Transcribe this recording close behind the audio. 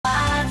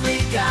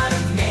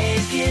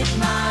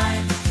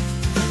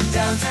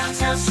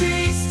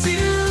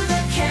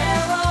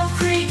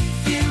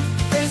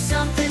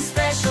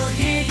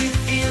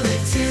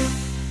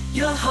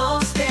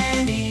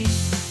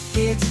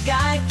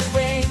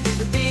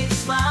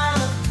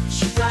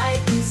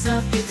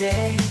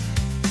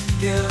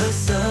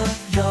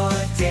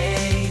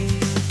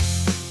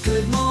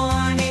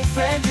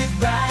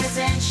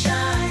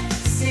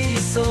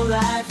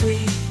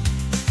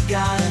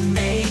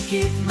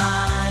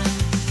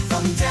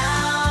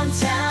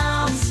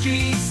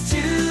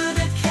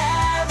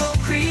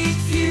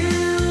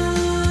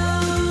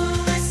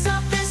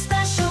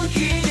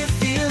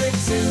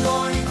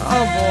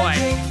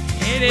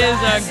is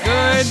a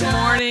good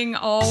morning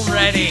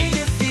already.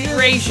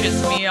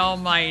 Gracious me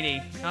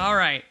almighty. All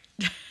right.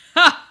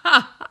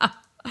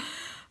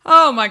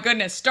 Oh my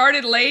goodness.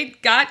 Started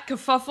late, got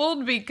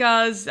kerfuffled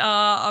because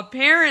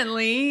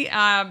apparently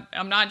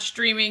I'm not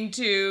streaming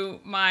to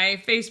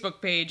my Facebook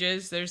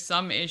pages. There's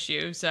some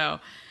issue, so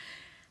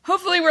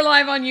hopefully we're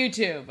live on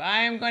YouTube.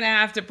 I'm going to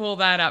have to pull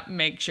that up and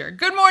make sure.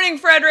 Good morning,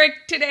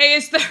 Frederick. Today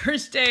is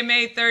Thursday,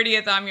 May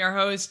 30th. I'm your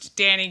host,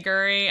 Danny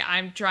Gurry.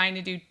 I'm trying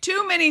to do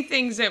too many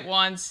things at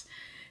once,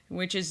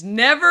 which is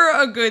never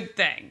a good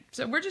thing.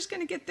 So we're just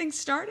going to get things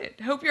started.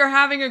 Hope you're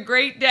having a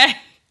great day.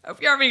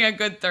 Hope you're having a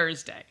good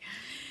Thursday.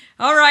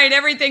 All right,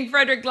 Everything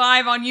Frederick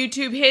Live on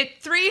YouTube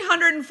hit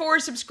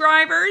 304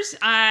 subscribers.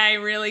 I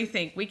really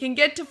think we can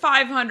get to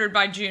 500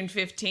 by June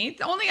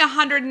 15th. Only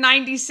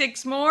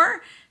 196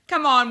 more.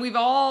 Come on, we've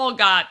all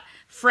got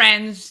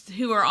friends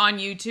who are on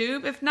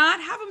YouTube. If not,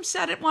 have them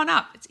set it one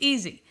up. It's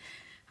easy.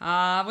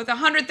 With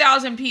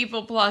 100,000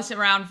 people plus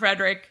around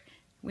Frederick,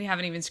 we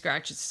haven't even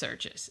scratched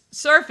the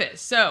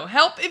surface. So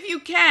help if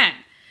you can.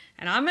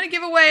 And I'm going to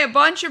give away a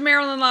bunch of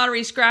Maryland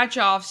Lottery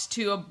scratch-offs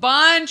to a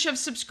bunch of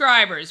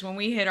subscribers when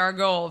we hit our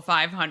goal of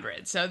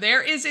 500. So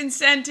there is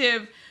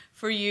incentive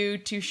for you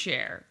to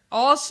share.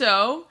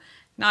 Also,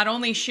 not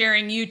only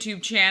sharing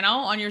YouTube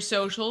channel on your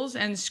socials,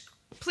 and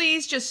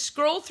please just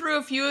scroll through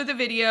a few of the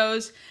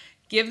videos,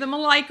 give them a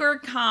like or a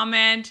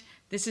comment.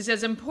 This is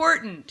as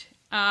important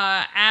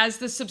as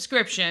the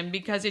subscription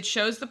because it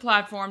shows the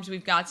platforms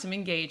we've got some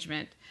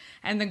engagement.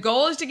 And the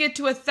goal is to get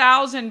to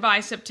 1,000 by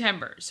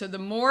September. So the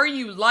more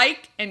you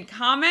like and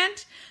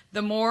comment,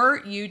 the more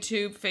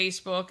YouTube,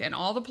 Facebook, and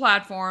all the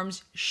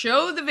platforms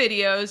show the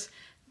videos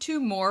to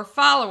more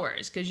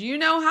followers. Because you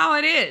know how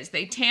it is.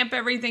 They tamp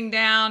everything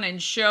down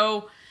and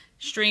show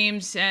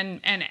streams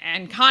and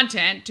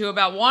content to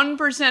about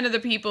 1% of the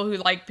people who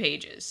like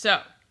pages. So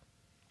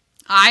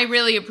I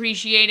really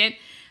appreciate it.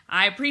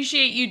 I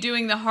appreciate you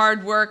doing the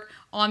hard work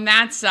on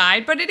that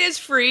side, but it is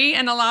free,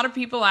 and a lot of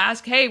people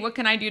ask, hey, what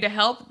can I do to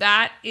help?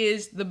 That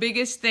is the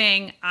biggest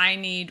thing I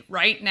need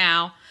right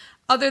now,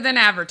 other than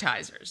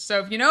advertisers.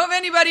 So if you know of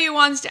anybody who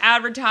wants to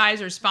advertise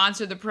or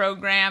sponsor the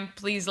program,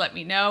 please let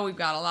me know. We've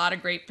got a lot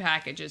of great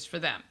packages for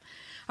them.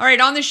 All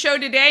right, on the show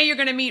today, you're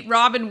going to meet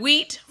Robyn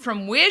Wheat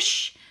from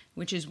WISH,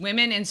 which is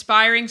Women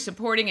Inspiring,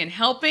 Supporting, and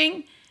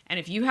Helping. And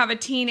if you have a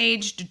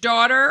teenaged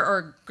daughter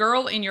or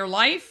girl in your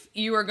life,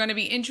 you are going to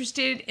be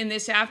interested in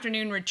this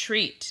afternoon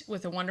retreat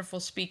with a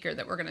wonderful speaker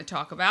that we're going to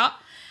talk about.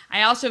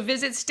 I also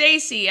visit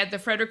Stacey at the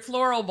Frederick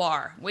Floral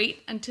Bar.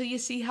 Wait until you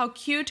see how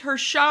cute her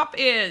shop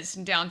is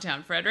in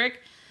Downtown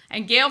Frederick.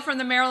 And Gail from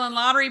the Maryland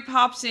Lottery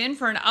pops in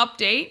for an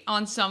update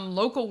on some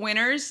local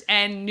winners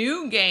and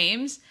new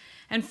games.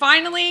 And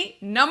finally,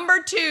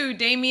 number 2,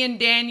 Damian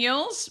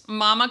Daniels,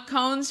 Mama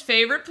Cone's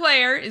favorite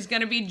player, is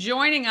going to be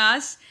joining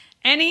us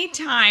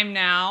anytime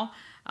now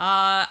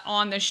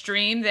on the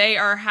stream. They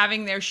are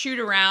having their shoot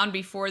around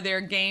before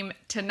their game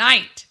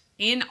tonight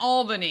in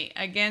Albany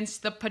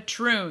against the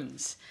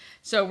Patroons.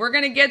 So we're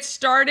going to get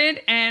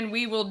started and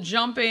we will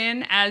jump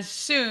in as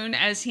soon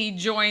as he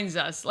joins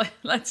us.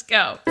 Let's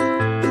go.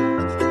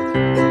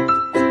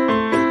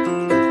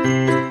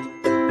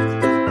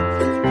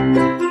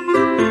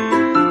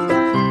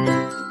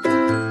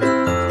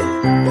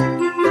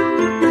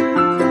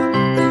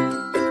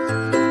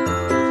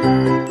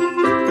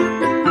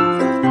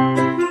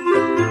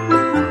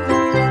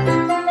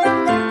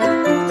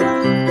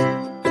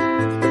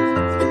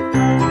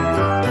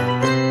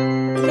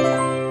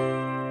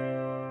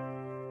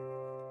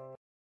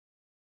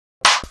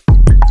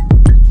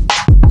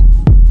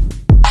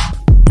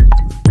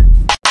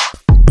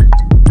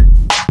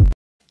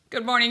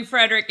 Good Morning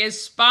Frederick is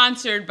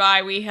sponsored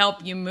by We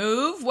Help You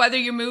Move. Whether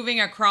you're moving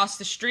across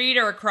the street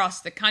or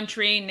across the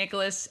country,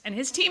 Nicholas and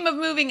his team of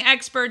moving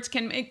experts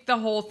can make the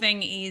whole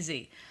thing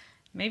easy.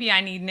 Maybe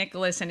I need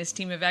Nicholas and his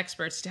team of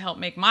experts to help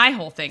make my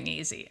whole thing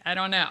easy. I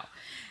don't know.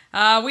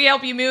 We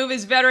Help You Move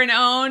is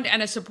veteran-owned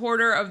and a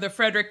supporter of the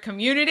Frederick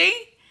community,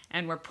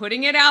 and we're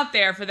putting it out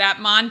there for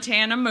that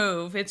Montana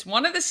move. It's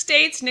one of the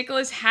states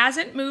Nicholas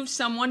hasn't moved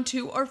someone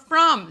to or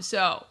from,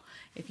 so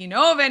if you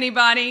know of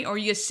anybody or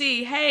you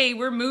see, hey,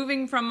 we're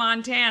moving from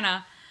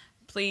Montana,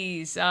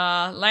 please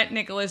let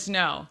Nicholas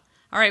know.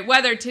 All right,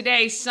 weather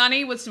today,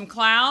 sunny with some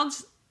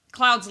clouds.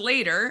 Clouds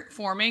later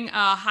forming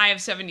a high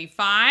of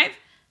 75.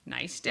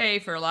 Nice day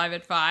for Live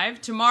at 5.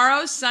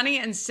 Tomorrow, sunny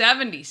and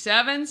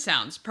 77.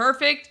 Sounds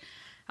perfect.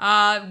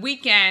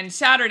 Weekend,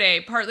 Saturday,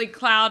 partly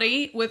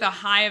cloudy with a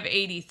high of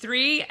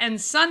 83. And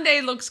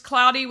Sunday looks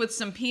cloudy with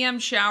some PM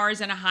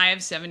showers and a high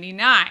of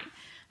 79.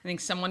 I think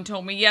someone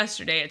told me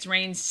yesterday it's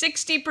rained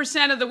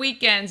 60% of the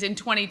weekends in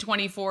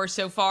 2024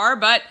 so far,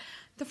 but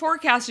the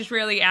forecast is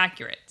really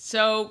accurate.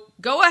 So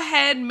go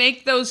ahead,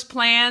 make those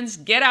plans,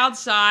 get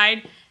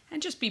outside,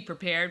 and just be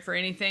prepared for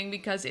anything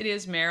because it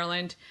is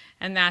Maryland,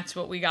 and that's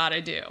what we got to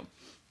do.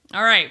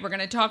 All right, we're going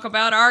to talk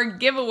about our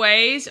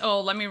giveaways.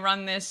 Oh, let me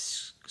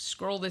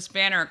scroll this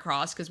banner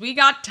across because we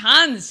got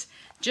tons.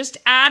 Just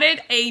added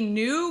a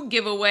new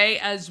giveaway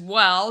as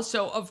well.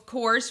 So, of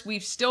course,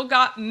 we've still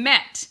got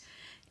Met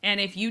And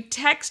if you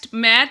text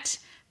MET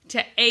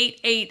to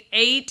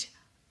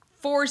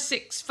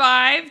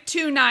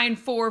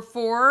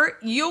 888-465-2944,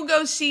 you'll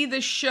go see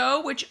the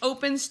show, which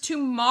opens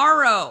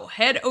tomorrow,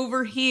 Head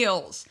Over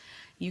Heels.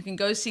 You can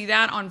go see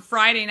that on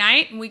Friday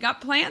night, and we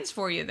got plans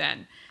for you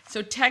then.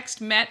 So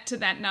text MET to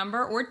that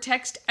number, or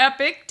text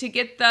EPIC to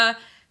get the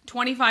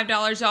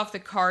 $25 off the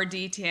car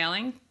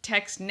detailing.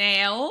 Text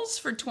NAILS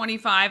for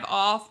 $25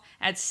 off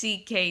at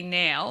CK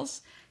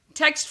Nails.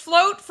 Text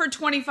FLOAT for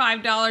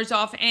 $25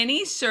 off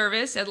any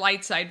service at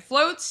Lightside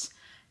Floats.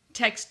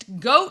 Text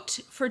GOAT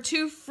for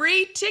 2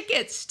 free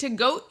tickets to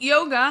Goat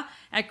Yoga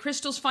at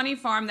Crystal's Funny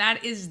Farm.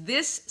 That is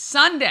this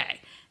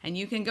Sunday. And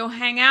you can go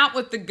hang out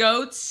with the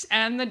goats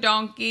and the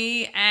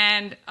donkey,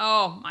 and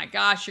oh my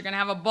gosh, you're going to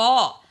have a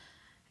ball.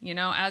 You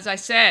know, as I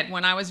said,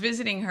 when I was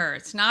visiting her,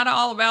 it's not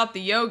all about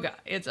the yoga.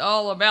 It's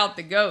all about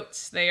the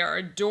goats. They are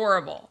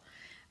adorable.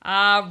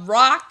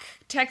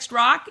 Text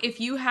ROCK if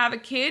you have a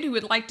kid who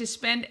would like to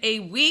spend a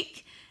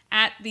week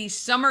at the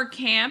summer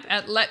camp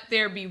at Let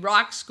There Be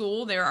Rock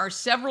School. There are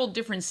several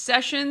different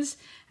sessions,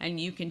 and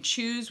you can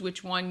choose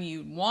which one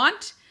you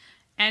want.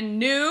 And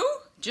new,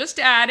 just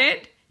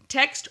added,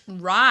 text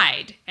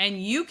RIDE,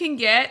 and you can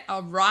get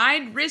a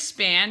RIDE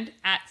wristband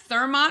at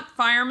Thermont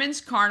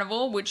Fireman's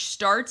Carnival, which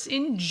starts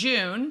in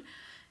June.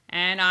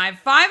 And I have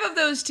 5 of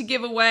those to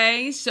give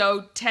away,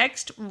 so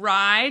text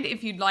RIDE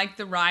if you'd like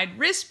the RIDE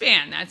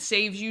wristband. That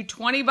saves you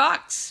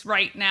 $20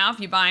 right now if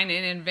you buy it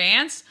in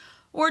advance,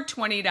 or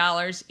 $20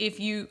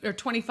 or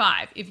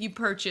 $25 if you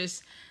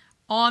purchase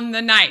on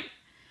the night.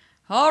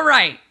 All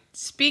right,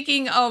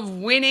 speaking of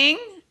winning,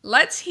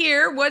 let's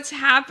hear what's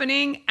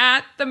happening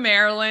at the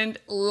Maryland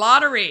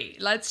Lottery.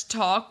 Let's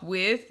talk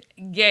with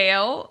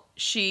Gail.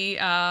 She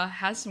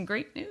has some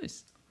great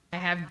news. I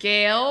have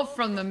Gail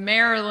from the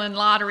Maryland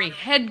Lottery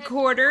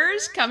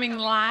headquarters coming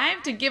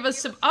live to give us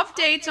some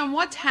updates on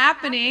what's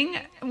happening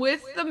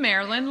with the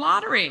Maryland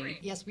Lottery.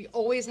 Yes, we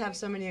always have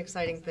so many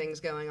exciting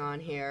things going on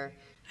here.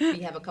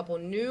 We have a couple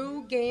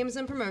new games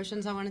and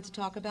promotions I wanted to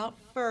talk about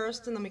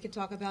first, and then we can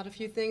talk about a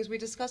few things we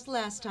discussed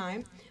last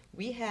time.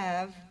 We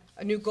have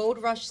a new Gold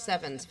Rush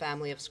Sevens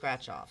family of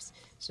scratch-offs.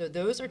 So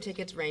those are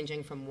tickets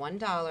ranging from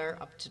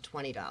 $1 up to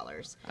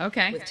 $20.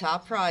 Okay. With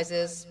top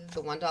prizes,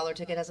 the $1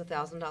 ticket has a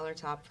 $1,000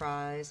 top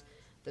prize.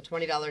 The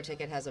 $20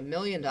 ticket has a $1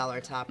 million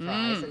top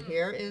prize. And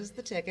here is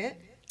the ticket.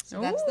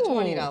 So that's the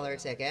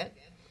 $20 ticket.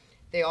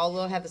 They all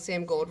will have the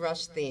same Gold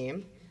Rush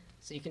theme.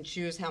 So you can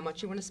choose how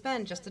much you want to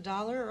spend, just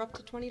 $1 or up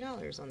to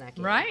 $20 on that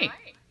game. Right.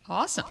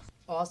 Awesome.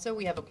 Also,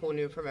 we have a cool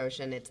new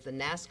promotion. It's the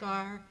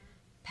NASCAR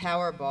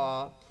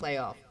Powerball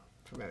Playoff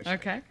promotion.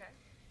 Okay.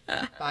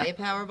 Buy a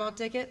Powerball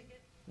ticket,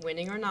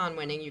 winning or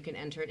non-winning, you can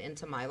enter it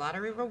into My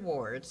Lottery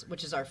Rewards,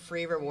 which is our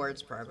free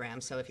rewards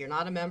program. So if you're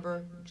not a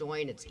member,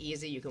 join. It's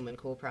easy. You can win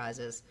cool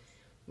prizes.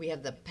 We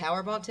have the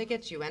Powerball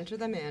tickets. You enter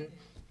them in.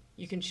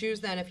 You can choose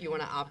then if you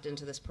want to opt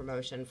into this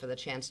promotion for the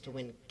chance to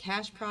win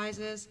cash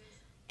prizes,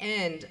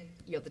 and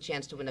you have the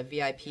chance to win a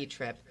VIP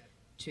trip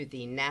to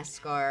the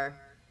NASCAR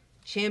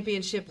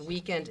Championship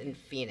Weekend in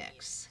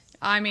Phoenix.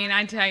 I mean,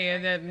 I tell you,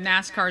 the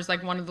NASCAR is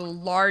like one of the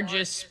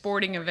largest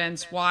sporting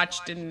events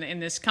watched in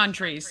this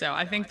country. So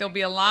I think there'll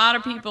be a lot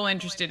of people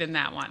interested in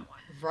that one.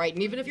 Right,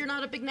 and even if you're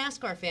not a big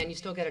NASCAR fan, you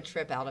still get a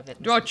trip out of it.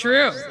 Oh,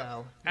 true.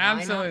 So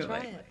Absolutely. why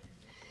not try it?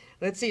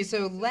 Let's see,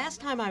 so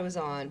last time I was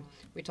on,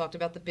 we talked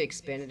about the Big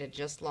Spin. It had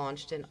just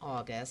launched in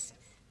August.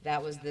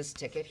 That was this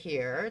ticket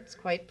here. It's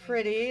quite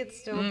pretty. It's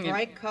still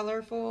bright,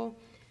 colorful.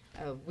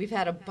 We've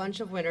had a bunch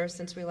of winners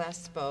since we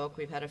last spoke.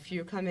 We've had a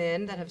few come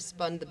in that have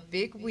spun the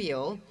big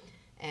wheel,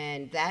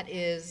 and that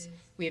is,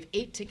 we have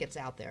 8 tickets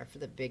out there for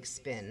the Big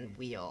Spin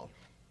wheel.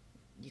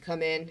 You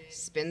come in,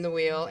 spin the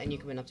wheel, and you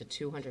can win up to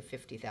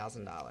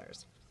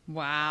 $250,000.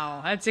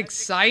 Wow, that's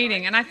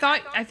exciting. And I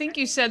think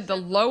you said the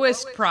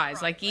lowest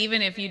prize, like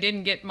even if you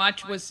didn't get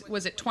much, was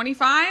it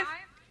 $25?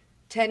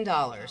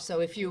 $10.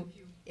 So if you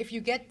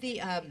get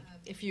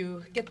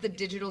the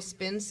digital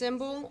spin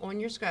symbol on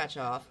your scratch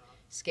off,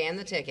 scan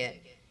the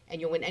ticket,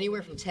 and you'll win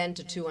anywhere from $10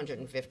 to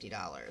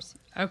 $250.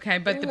 Okay,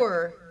 but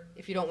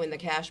if you don't win the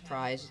cash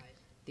prize,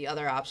 the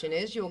other option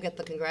is you'll get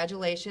the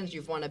congratulations,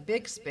 you've won a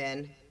big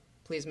spin.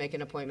 Please make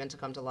an appointment to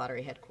come to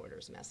lottery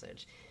headquarters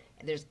message.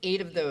 And there's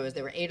 8 of those.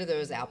 There were 8 of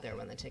those out there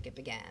when the ticket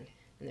began,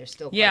 and there's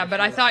still yeah. But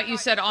I thought you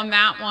said on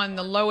that one,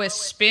 the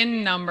lowest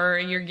spin number,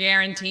 you're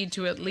guaranteed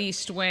to at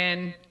least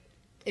win.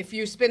 If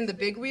you spin the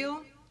big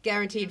wheel,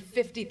 guaranteed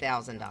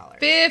 $50,000.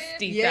 $50,000.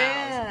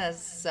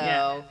 Yes. So.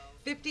 Yeah.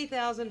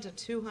 $50,000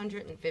 to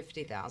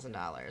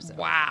 $250,000. So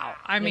wow.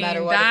 I mean, no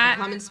matter what, that. if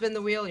you come and spin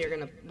the wheel, you're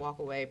going to walk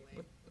away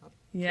with a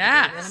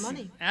Yes. amount of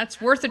money. That's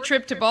worth a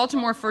trip to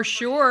Baltimore for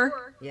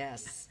sure.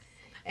 Yes.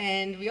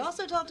 And we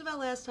also talked about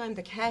last time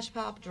the Cash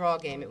Pop draw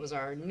game. It was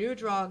our new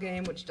draw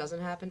game, which doesn't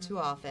happen too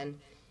often.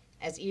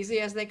 As easy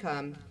as they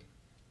come,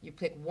 you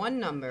pick one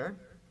number,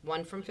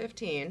 1 from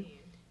 15,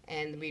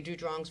 and we do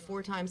drawings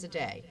 4 times a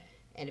day.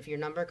 And if your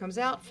number comes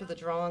out for the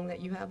drawing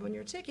that you have on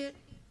your ticket,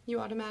 you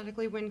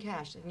automatically win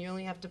cash, and you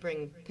only have to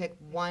pick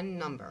one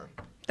number.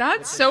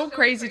 That's so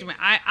crazy to me.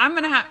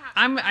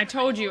 I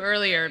told you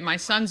earlier, my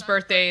son's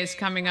birthday is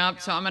coming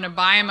up, so I'm gonna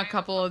buy him a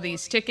couple of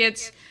these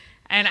tickets.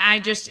 And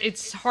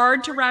it's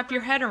hard to wrap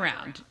your head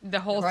around the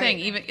whole thing.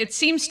 Even it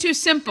seems too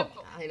simple.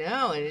 I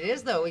know, and it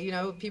is though. You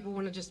know, people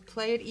want to just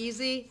play it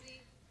easy.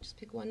 Just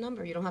pick one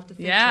number. You don't have to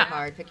think too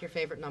hard. Pick your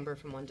favorite number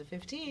from 1 to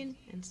 15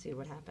 and see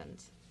what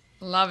happens.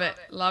 Love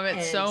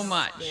it so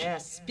much. Yeah.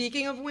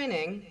 Speaking of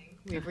winning,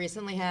 we've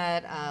recently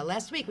had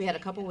last week we had a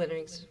couple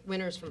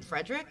winners from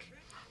Frederick,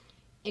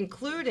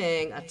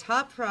 including a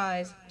top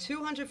prize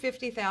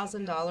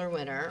 $250,000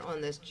 winner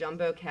on this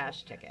jumbo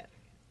cash ticket.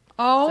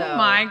 Oh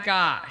my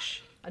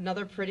gosh.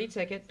 Another pretty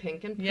ticket,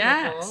 pink and purple.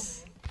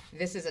 Yes.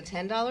 This is a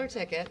 $10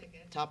 ticket,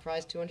 top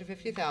prize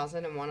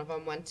 $250,000, and one of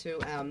them went to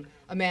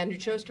a man who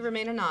chose to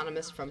remain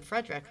anonymous from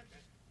Frederick.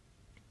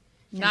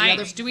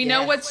 Nice. Do we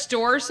know what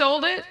store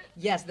sold it?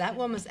 Yes, that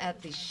one was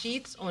at the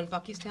Sheets on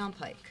Buckystown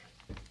Pike.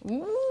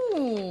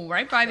 Ooh,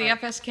 right by the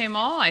FSK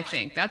Mall, I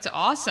think. That's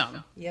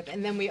awesome. Yep,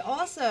 and then we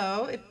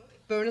also, if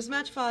bonus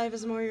match 5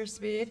 is more your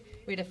speed,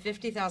 we had a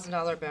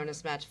 $50,000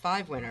 bonus match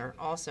 5 winner,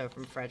 also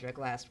from Frederick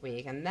last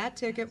week, and that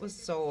ticket was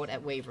sold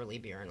at Waverly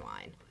Beer and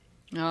Wine.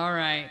 All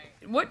right.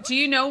 What do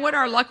you know what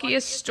our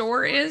luckiest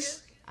store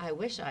is? I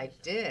wish I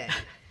did.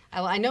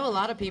 I know a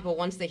lot of people,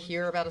 once they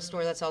hear about a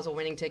store that sells a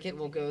winning ticket,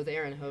 will go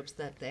there in hopes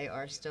that they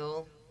are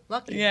still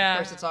lucky. Yeah. Of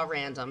course, it's all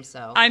random,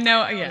 so. I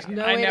know, yeah.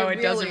 I know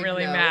it doesn't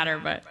really matter,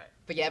 but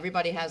yeah,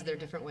 everybody has their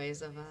different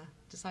ways of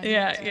deciding.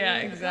 Yeah,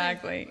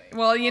 exactly.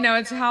 Well, you know,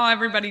 it's how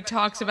everybody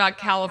talks about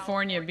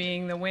California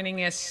being the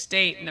winningest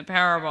state in the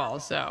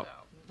Powerball, so.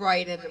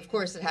 Right, and of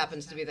course it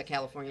happens to be that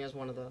California is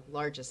one of the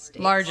largest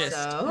states.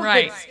 So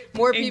right.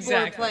 More people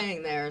are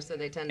playing there, so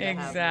they tend to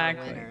have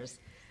more winners.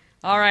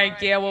 All right,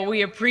 Gail. Well,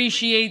 we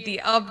appreciate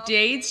the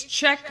updates.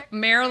 Check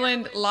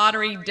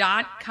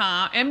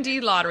MarylandLottery.com,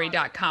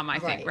 MDLottery.com, I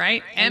think,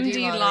 right?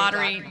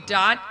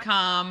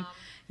 MDLottery.com.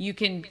 You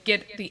can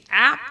get the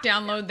app,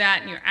 download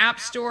that in your app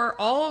store,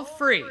 all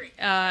free.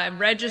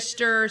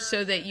 Register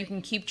so that you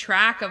can keep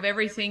track of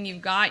everything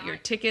you've got, your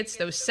tickets,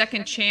 those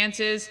second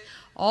chances,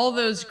 all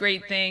those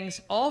great things,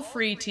 all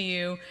free to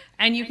you.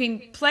 And you can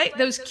play,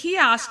 those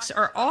kiosks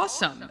are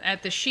awesome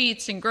at the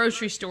Sheets and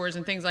grocery stores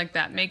and things like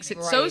that. Makes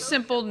it so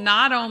simple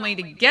not only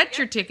to get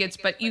your tickets,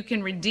 but you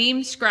can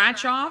redeem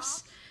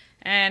scratch-offs.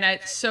 And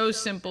it's so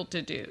simple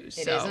to do.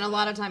 It is, and a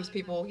lot of times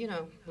people, you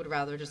know, would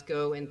rather just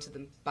go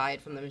buy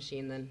it from the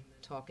machine than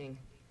talking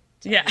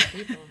to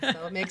people.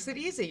 So it makes it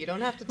easy. You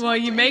don't have to talk Well,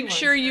 you to make anyone.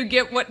 sure you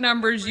get what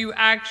numbers you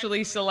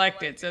actually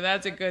selected, so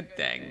that's a good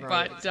thing.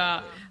 But,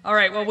 all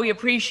right, well, we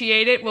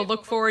appreciate it. We'll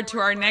look forward to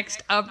our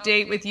next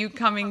update with you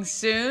coming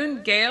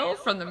soon. Gail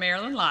from the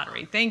Maryland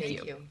Lottery. Thank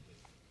you.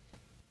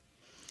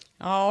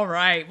 All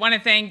right, want to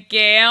thank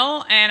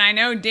Gail, and I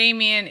know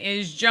Damien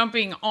is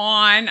jumping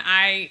on.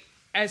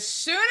 As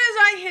soon as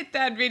I hit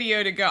that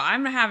video to go,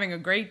 I'm having a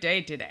great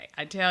day today.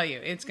 I tell you,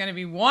 it's going to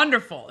be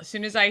wonderful. As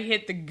soon as I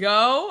hit the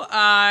go,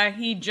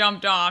 he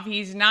jumped off.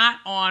 He's not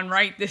on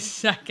right this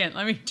second.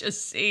 Let me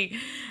just see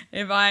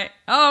if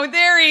oh,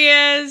 there he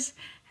is.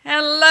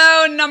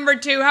 Hello, number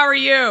 2. How are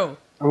you?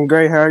 I'm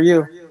great. How are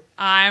you?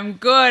 I'm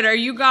good. Are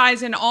you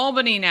guys in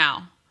Albany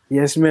now?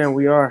 Yes, ma'am,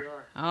 we are.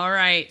 All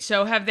right.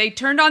 So have they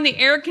turned on the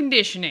air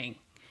conditioning?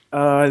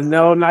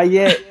 No, not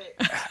yet.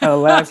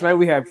 Last night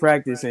we had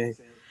practice and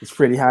it's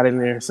pretty hot in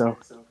there, so.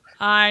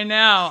 I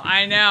know.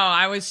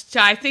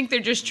 I think they're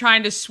just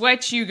trying to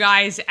sweat you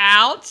guys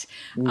out.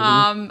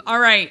 All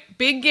right,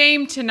 big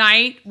game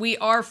tonight. We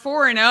are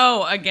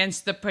 4-0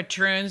 against the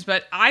Patroons,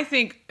 but I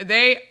think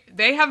they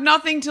have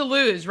nothing to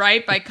lose,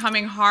 right, by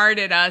coming hard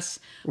at us.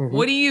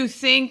 What do you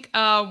think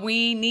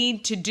we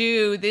need to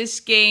do this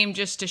game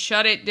just to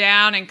shut it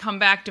down and come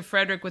back to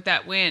Frederick with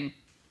that win?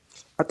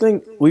 I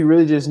think we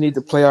really just need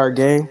to play our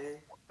game,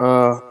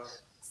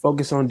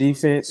 focus on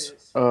defense,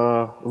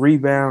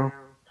 rebound,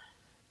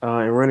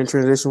 and run in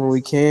transition when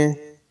we can,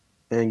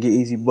 and get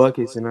easy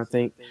buckets. And I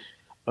think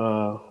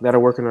that'll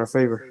work in our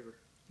favor.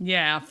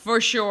 Yeah, for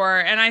sure.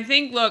 And I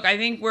think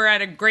we're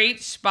at a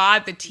great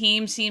spot. The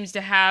team seems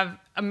to have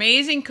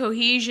amazing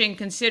cohesion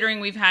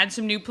considering we've had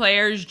some new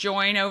players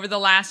join over the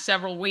last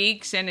several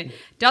weeks. And it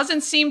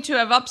doesn't seem to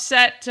have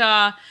upset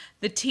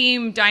the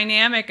team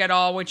dynamic at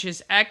all, which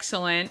is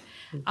excellent.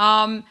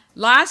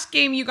 Last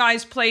game you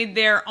guys played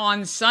there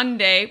on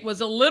Sunday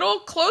was a little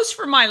close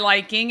for my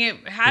liking.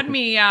 It had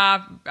me,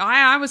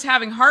 I was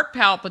having heart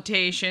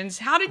palpitations.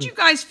 How did you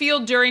guys feel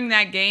during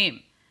that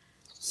game?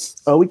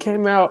 We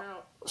came out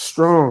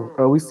strong.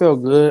 We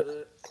felt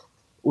good.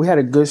 We had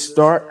a good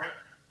start.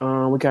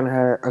 We kind of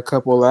had a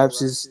couple of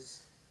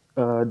lapses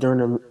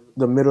during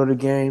the middle of the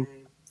game,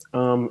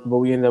 but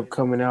we ended up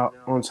coming out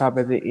on top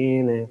at the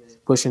end and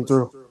pushing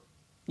through.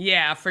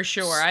 Yeah, for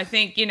sure. I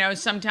think,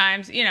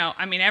 sometimes,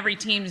 every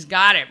team's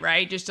got it,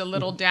 right? Just a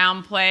little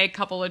downplay, a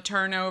couple of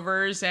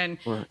turnovers, and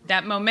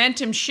that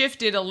momentum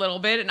shifted a little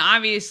bit. And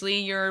obviously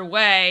you're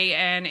away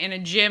and in a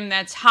gym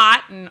that's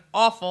hot and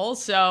awful.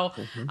 So,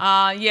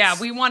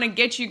 we want to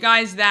get you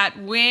guys that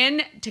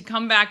win to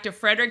come back to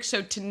Frederick.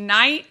 So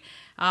tonight,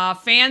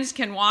 Fans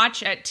can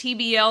watch at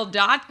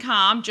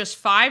tbl.com,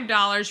 just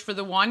 $5 for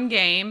the one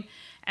game.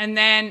 And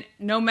then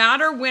no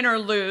matter win or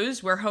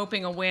lose, we're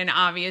hoping a win,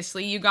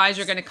 obviously, you guys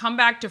are going to come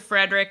back to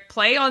Frederick,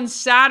 play on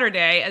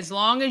Saturday. As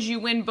long as you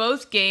win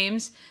both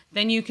games,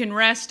 then you can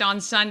rest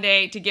on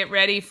Sunday to get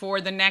ready for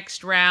the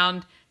next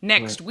round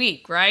next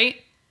week, right?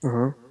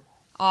 Mm-hmm.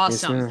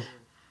 Awesome. Yes, ma'am.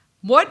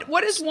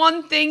 What is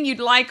one thing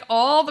you'd like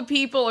all the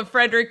people of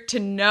Frederick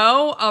to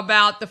know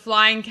about the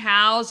Flying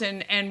Cows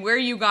and where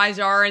you guys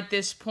are at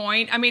this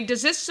point? I mean,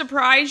 does this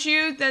surprise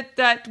you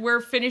that we're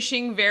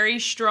finishing very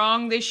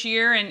strong this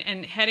year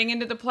and heading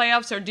into the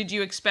playoffs, or did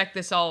you expect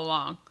this all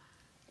along?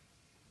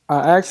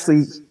 I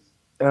actually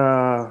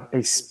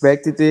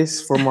expected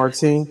this from our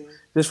team,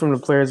 just from the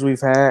players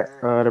we've had,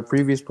 the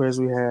previous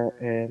players we had,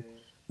 and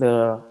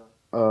the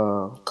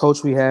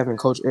coach we have, and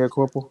Coach Eric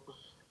Corporal.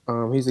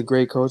 He's a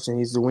great coach, and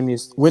he's the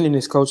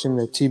winningest coach in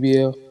the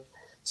TBL.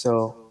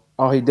 So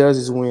all he does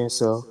is win.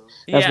 So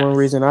that's one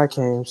reason I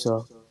came.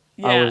 So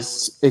I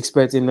was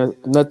expecting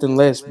nothing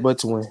less but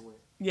to win.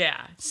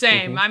 Yeah,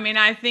 same. I mean,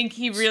 I think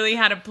he really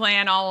had a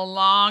plan all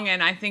along,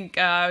 and I think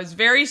it was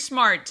very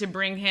smart to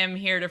bring him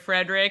here to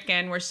Frederick,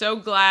 and we're so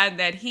glad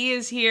that he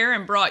is here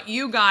and brought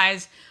you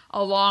guys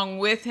along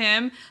with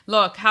him.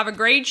 Look, have a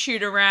great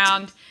shoot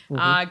around.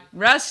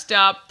 Rest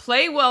up,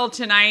 play well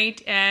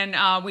tonight,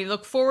 and we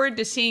look forward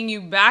to seeing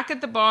you back at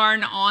the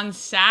barn on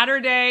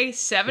Saturday,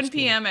 7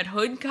 p.m. at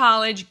Hood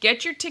College.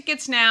 Get your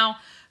tickets now.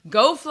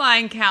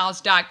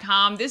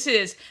 GoFlyingCows.com. This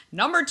is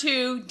number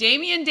 2,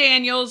 Damian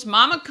Daniels,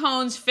 Mama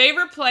Cone's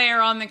favorite player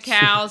on the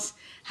Cows.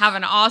 Have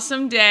an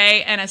awesome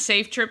day and a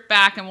safe trip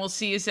back, and we'll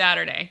see you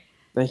Saturday.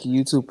 Thank you.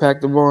 You too. Pack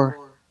the barn.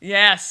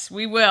 Yes,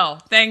 we will.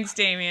 Thanks,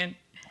 Damian.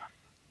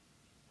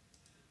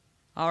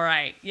 All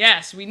right.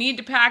 Yes, we need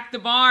to pack the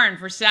barn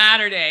for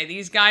Saturday.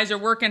 These guys are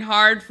working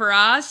hard for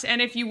us.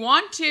 And if you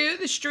want to,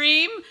 the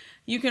stream,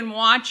 you can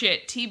watch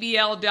it,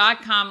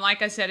 tbl.com.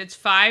 Like I said, it's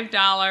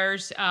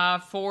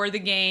 $5 for the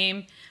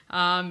game.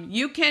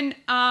 You can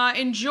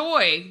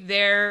enjoy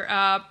their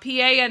PA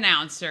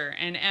announcer.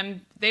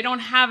 And they don't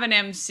have an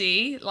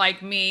MC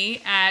like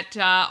me at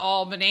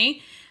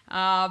Albany,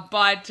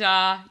 but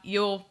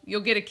you'll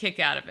get a kick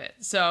out of it.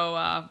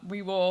 So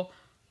we will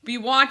be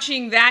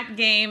watching that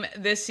game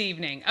this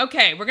evening.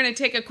 Okay, we're going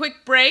to take a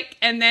quick break,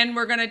 and then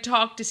we're going to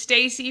talk to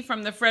Stacey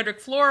from the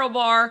Frederick Floral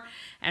Bar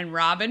and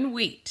Robyn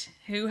Wheat,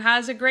 who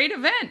has a great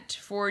event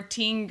for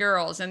teen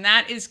girls, and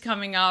that is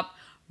coming up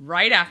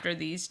right after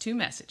these 2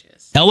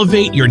 messages.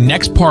 Elevate your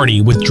next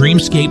party with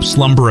Dreamscape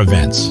Slumber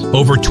Events.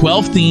 Over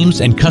 12 themes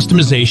and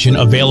customization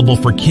available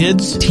for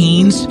kids,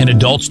 teens, and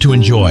adults to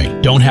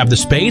enjoy. Don't have the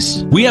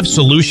space? We have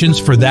solutions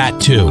for that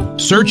too.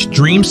 Search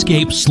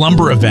Dreamscape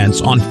Slumber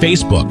Events on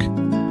Facebook.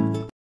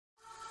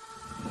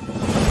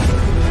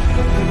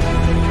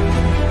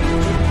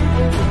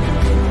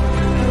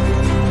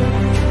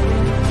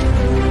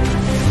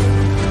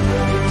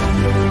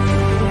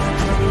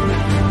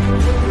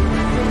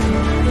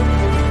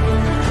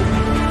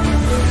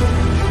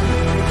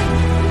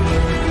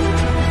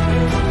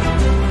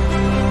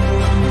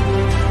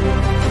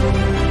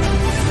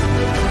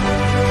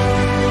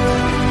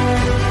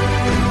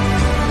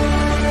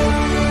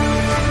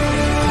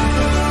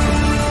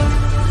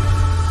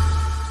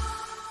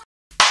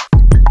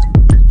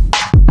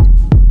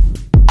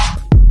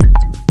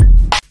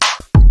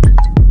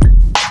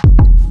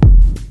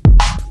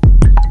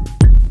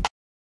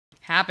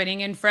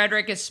 Happening in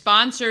Frederick is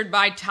sponsored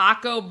by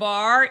Taco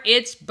Bar.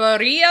 It's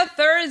Birria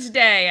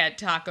Thursday at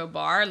Taco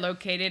Bar,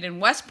 located in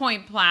West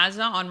Point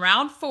Plaza on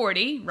Route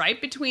 40, right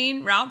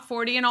between Route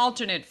 40 and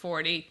Alternate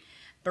 40.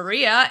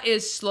 Birria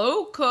is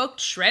slow-cooked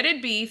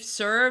shredded beef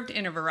served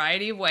in a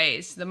variety of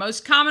ways. The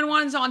most common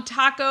ones on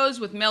tacos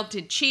with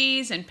melted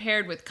cheese and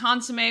paired with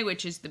consomme,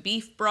 which is the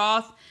beef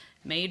broth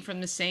made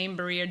from the same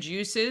birria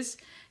juices.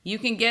 You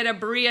can get a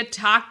birria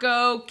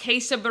taco,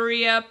 queso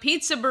birria,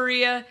 pizza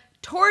birria,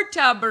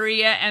 torta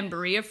birria, and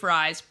birria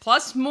fries,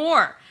 plus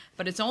more.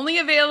 But it's only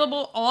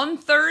available on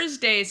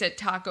Thursdays at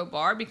Taco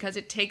Bar because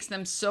it takes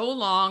them so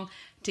long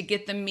to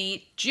get the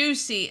meat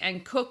juicy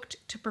and cooked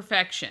to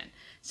perfection.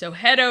 So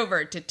head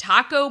over to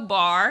Taco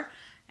Bar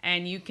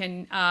and you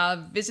can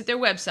visit their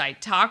website,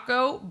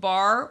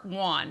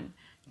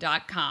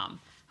 tacobar1.com.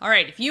 All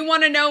right, if you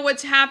want to know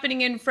what's happening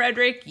in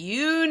Frederick,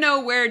 you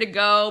know where to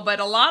go, but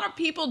a lot of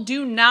people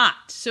do not.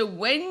 So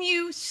when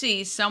you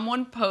see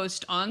someone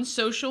post on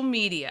social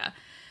media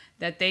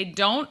that they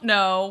don't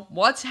know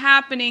what's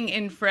happening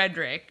in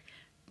Frederick,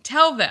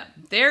 tell them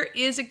there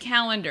is a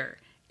calendar.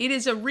 It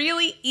is a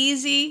really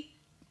easy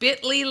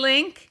bit.ly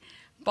link,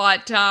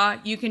 but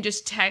you can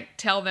just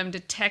tell them to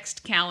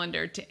text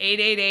calendar to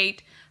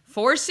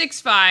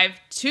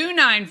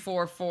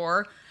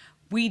 888-465-2944.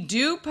 We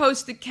do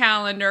post the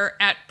calendar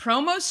at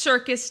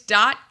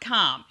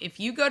promocircus.com. If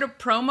you go to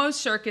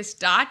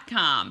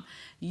promocircus.com,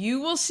 you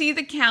will see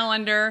the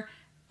calendar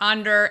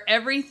under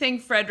Everything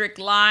Frederick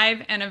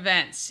Live and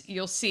Events.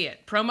 You'll see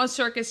it.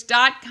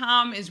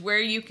 Promocircus.com is where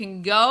you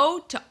can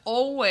go to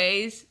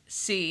always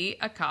see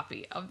a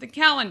copy of the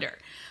calendar.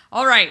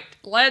 All right,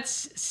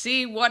 let's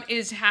see what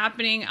is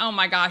happening. Oh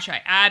my gosh,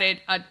 I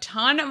added a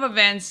ton of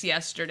events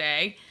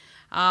yesterday.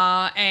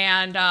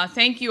 And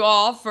thank you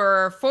all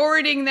for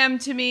forwarding them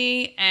to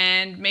me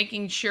and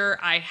making sure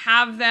I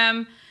have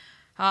them.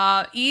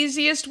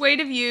 Easiest way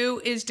to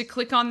view is to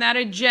click on that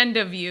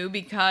agenda view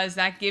because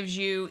that gives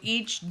you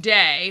each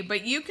day.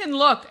 But you can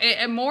look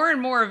at more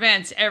and more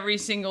events every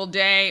single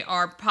day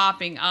are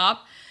popping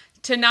up.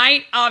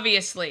 Tonight,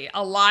 obviously,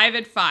 Alive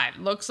at 5.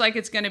 Looks like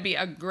it's going to be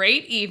a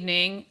great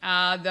evening.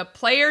 The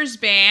Players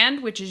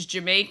Band, which is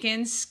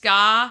Jamaican,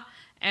 ska,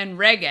 and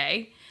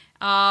reggae.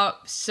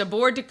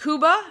 Sabor de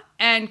Cuba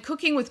and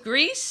Cooking with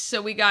Greece.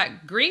 So we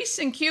got Greece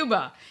and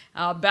Cuba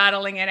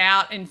battling it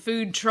out in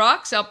food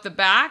trucks up the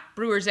back.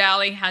 Brewers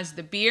Alley has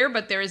the beer,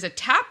 but there is a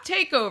tap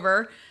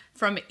takeover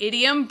from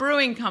Idiom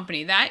Brewing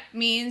Company. That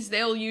means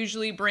they'll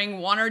usually bring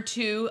one or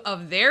two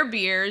of their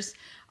beers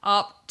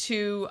up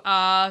to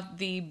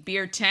the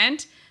beer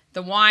tent.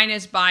 The wine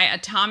is by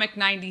Atomic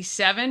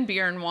 97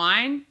 Beer and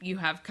Wine. You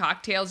have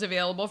cocktails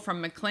available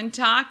from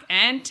McClintock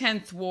and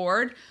 10th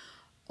Ward.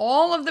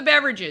 All of the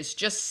beverages,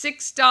 just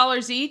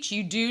 $6 each.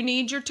 You do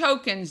need your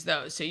tokens,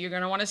 though, so you're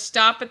going to want to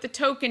stop at the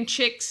token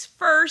chicks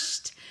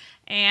first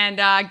and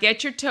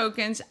get your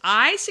tokens.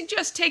 I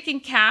suggest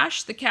taking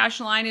cash. The cash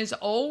line is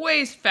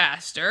always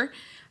faster,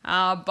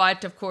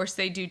 but, of course,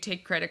 they do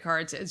take credit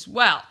cards as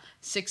well.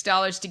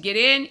 $6 to get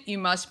in. You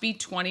must be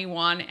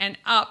 21 and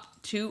up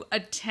to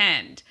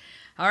attend.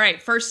 All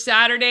right, first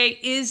Saturday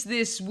is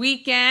this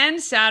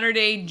weekend,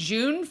 Saturday,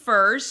 June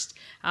 1st.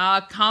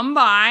 Come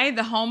by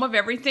the home of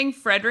Everything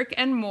Frederick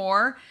and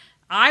more.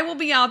 I will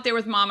be out there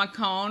with Mama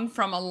Cone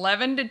from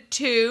 11 to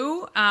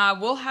 2.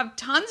 We'll have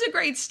tons of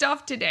great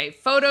stuff today.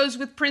 Photos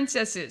with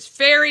princesses,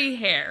 fairy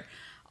hair,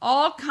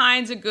 all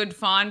kinds of good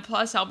fun.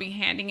 Plus, I'll be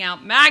handing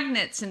out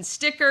magnets and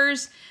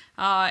stickers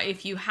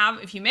if you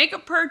make a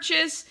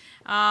purchase.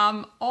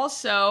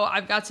 Also,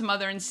 I've got some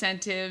other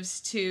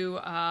incentives to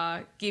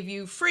give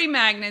you free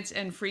magnets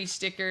and free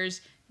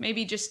stickers.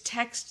 Maybe just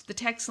text the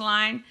text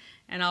line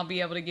and I'll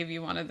be able to give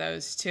you one of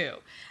those too.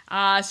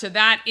 So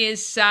that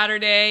is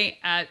Saturday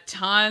at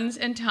tons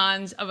and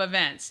tons of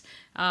events.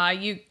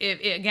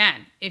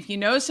 Again, if you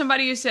know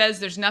somebody who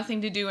says there's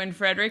nothing to do in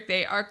Frederick,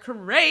 they are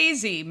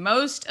crazy.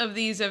 Most of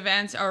these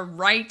events are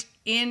right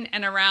in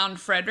and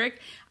around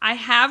Frederick. I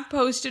have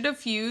posted a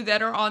few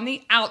that are on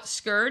the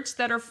outskirts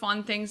that are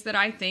fun things that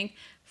I think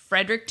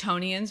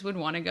Frederictonians would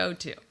want to go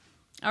to.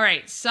 All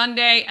right,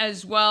 Sunday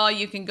as well,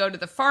 you can go to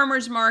the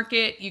farmer's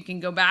market. You can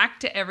go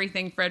back to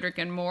Everything Frederick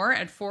and More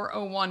at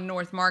 401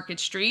 North Market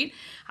Street.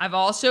 I've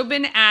also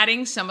been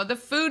adding some of the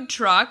food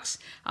trucks.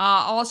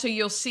 Also,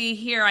 you'll see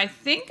here, I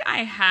thought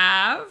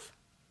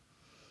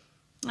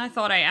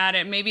I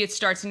added, maybe it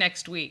starts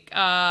next week.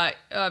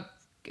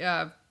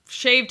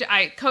 Shaved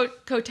ice,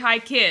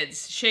 Kotai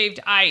Kids, shaved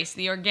ice,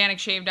 the organic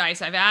shaved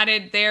ice. I've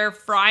added their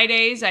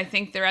Fridays. I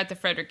think they're at the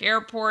Frederick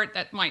Airport.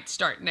 That might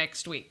start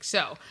next week.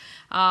 So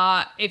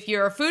if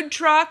you're a food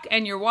truck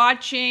and you're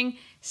watching,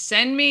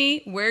 send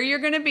me where you're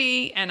going to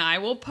be and I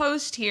will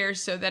post here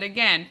so that,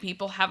 again,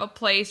 people have a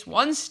place,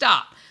 one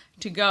stop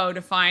to go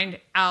to find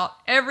out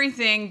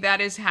everything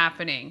that is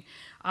happening.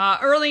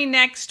 Early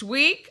next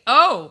week,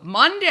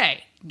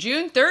 Monday,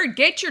 June 3rd,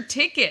 get your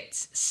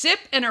tickets. Sip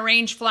and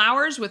Arrange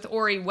Flowers with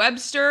Ori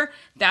Webster.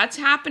 That's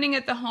happening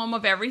at the home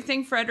of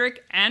Everything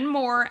Frederick and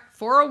More,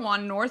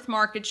 401 North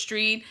Market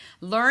Street.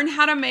 Learn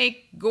how to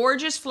make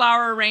gorgeous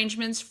flower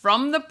arrangements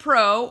from the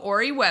pro,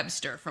 Ori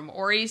Webster, from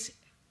Ori's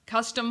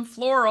Custom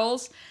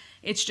Florals.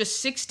 It's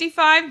just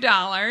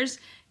 $65.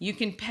 You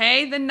can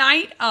pay the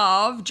night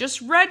of.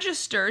 Just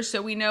register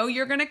so we know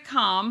you're going to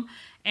come.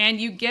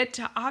 And you get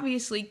to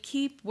obviously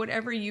keep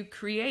whatever you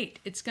create.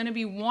 It's going to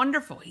be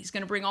wonderful. He's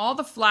going to bring all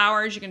the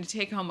flowers. You're going to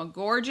take home a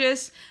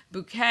gorgeous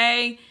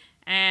bouquet.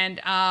 And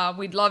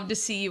we'd love to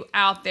see you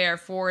out there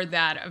for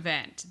that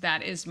event.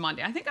 That is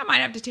Monday. I think I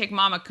might have to take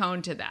Mama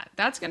Cone to that.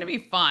 That's going to be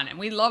fun. And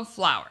we love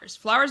flowers.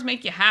 Flowers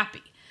make you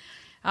happy.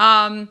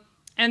 And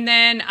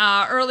then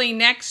early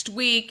next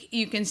week,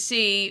 you can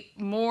see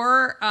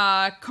more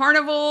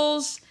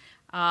carnivals.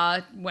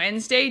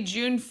 Wednesday,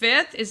 June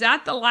 5th. Is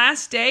that the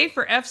last day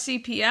for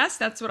FCPS?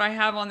 That's what I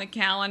have on the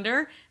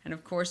calendar. And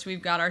of course,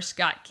 we've got our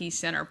Scott Key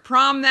Center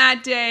prom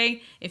that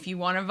day. If you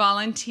want to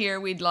volunteer,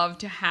 we'd love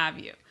to have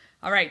you.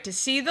 All right, to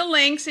see the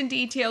links and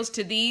details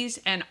to these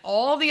and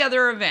all the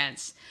other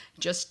events,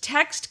 just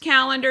text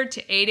calendar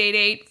to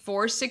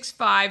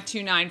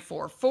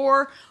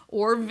 888-465-2944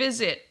 or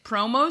visit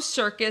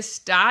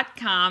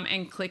promocircus.com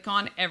and click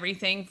on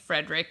Everything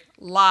Frederick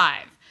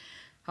Live.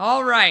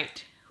 All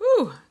right.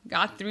 Whew,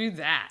 got through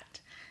that.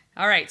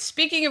 All right,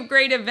 speaking of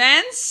great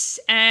events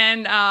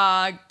and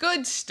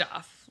good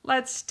stuff,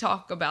 let's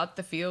talk about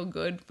the Feel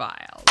Good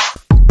Files.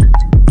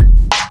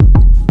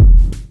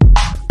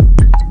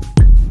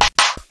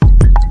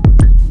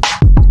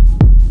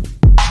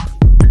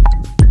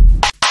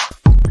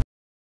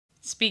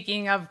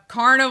 Speaking of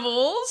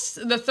carnivals,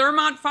 the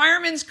Thurmont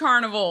Firemen's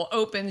Carnival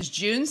opens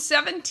June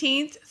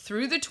 17th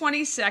through the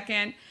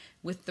 22nd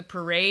with the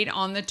parade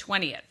on the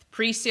 20th.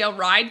 Pre-sale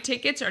ride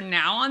tickets are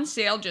now on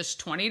sale, just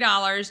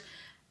 $20.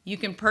 You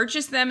can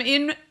purchase them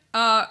in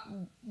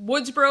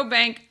Woodsboro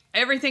Bank.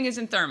 Everything is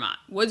in Thurmont.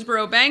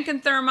 Woodsboro Bank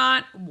in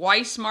Thurmont,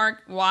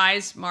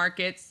 Wise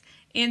Markets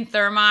in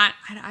Thurmont.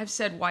 I've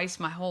said Weiss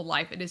my whole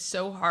life. It is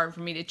so hard for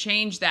me to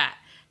change that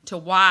to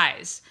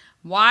Wise.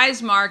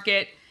 Wise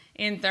Market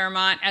in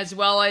Thurmont, as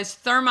well as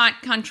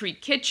Thurmont Country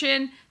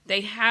Kitchen.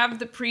 They have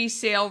the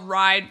pre-sale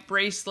ride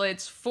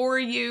bracelets for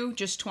you,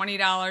 just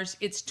 $20.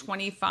 It's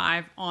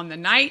 $25 on the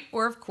night,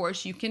 or of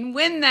course you can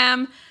win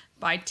them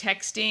by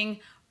texting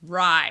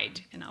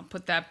RIDE. And I'll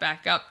put that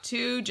back up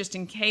too, just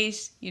in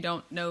case you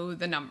don't know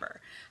the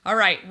number. All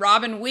right,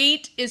 Robyn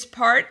Wheat is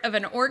part of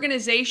an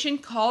organization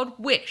called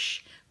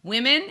WISH,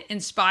 Women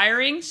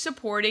Inspiring,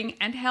 Supporting,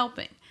 and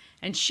Helping.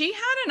 And she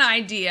had an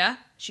idea,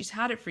 she's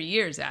had it for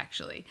years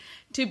actually,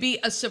 to be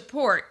a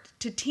support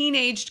to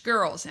teenaged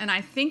girls. And I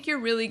think you're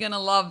really going to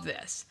love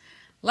this.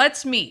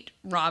 Let's meet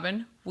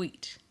Robyn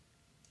Wheat.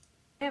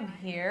 I am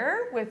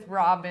here with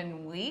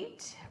Robyn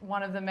Wheat,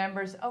 one of the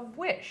members of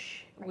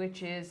WISH,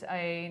 which is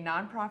a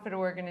nonprofit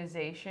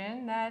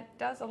organization that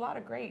does a lot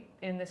of great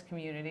in this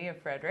community of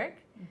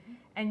Frederick. Mm-hmm.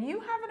 And you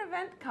have an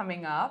event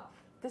coming up.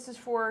 This is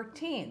for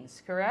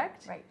teens,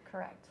 correct? Right,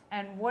 correct.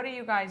 And what are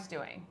you guys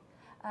doing?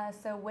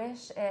 So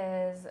WISH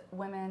is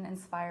Women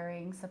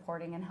Inspiring,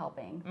 Supporting, and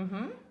Helping.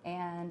 Mm-hmm.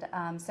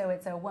 And so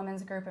it's a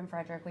women's group in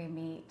Frederick. We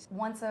meet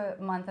once a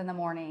month in the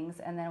mornings,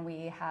 and then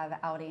we have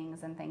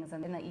outings and things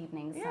in the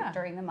evenings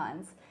during the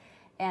months.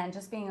 And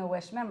just being a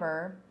WISH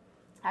member,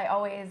 I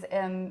always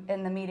am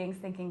in the meetings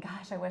thinking,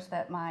 gosh, I wish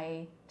that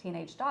my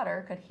teenage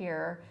daughter could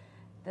hear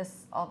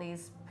all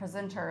these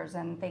presenters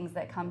and things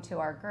that come to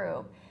our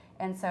group.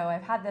 And so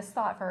I've had this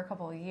thought for a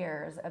couple of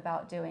years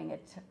about doing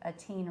a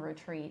teen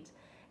retreat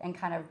and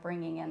kind of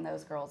bringing in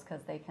those girls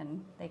because they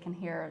can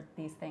hear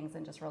these things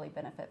and just really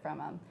benefit from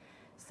them.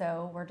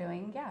 So we're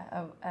doing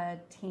a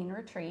teen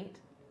retreat.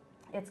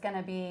 It's going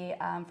to be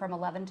from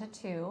 11 to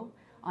 2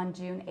 on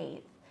June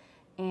 8th,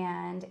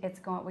 and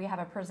we have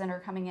a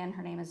presenter coming in.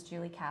 Her name is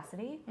Julie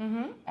Cassidy,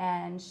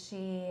 and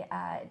she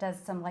does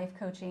some life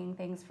coaching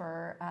things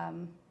for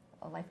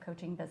a life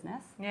coaching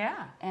business.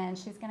 Yeah, and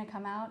she's going to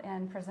come out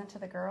and present to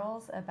the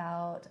girls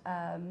about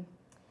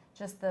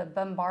just the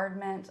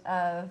bombardment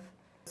of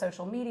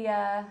social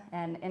media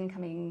and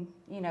incoming,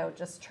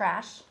 just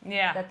trash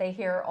that they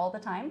hear all the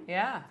time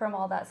from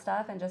all that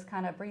stuff, and just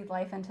kind of breathe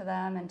life into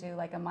them and do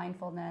like a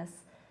mindfulness,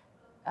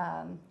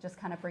 just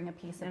kind of bring a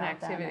piece about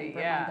them and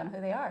remind them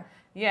who they are.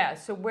 Yeah,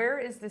 so where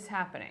is this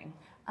happening?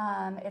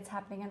 It's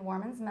happening in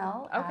Warman's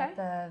Mill at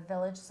the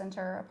Village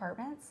Center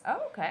Apartments.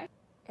 Oh, okay.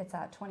 It's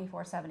at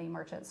 2470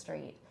 Merchant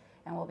Street,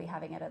 and we'll be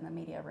having it in the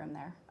media room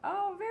there.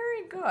 Oh,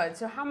 very good.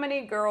 So how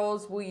many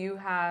girls will you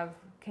have?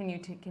 Can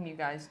you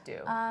guys do?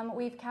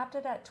 We've capped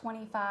it at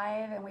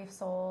 25, and we've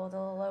sold a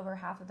little over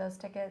half of those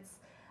tickets.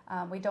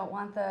 We don't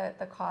want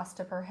the cost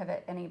to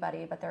prohibit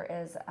anybody, but there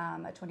is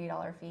a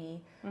 $20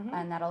 fee,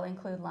 and that'll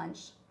include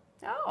lunch.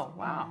 Oh,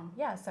 wow.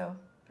 So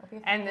it'll be a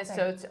fun day.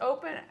 So it's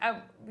open.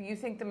 You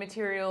think the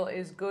material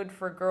is good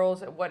for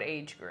girls at what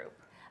age group?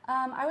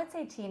 I would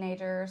say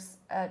teenagers,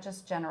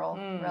 just general,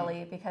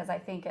 really, because I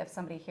think if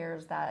somebody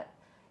hears that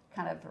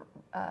kind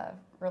of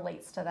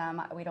relates to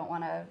them, we don't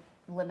want to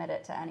limit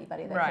it to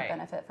anybody that could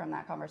benefit from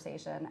that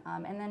conversation.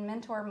 And then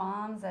mentor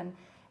moms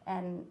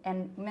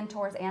and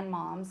mentors and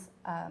moms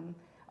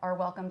are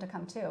welcome to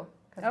come too,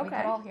 because we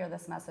could all hear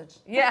this message.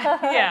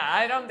 Yeah.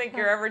 I don't think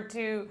you're ever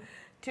too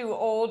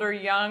old or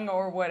young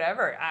or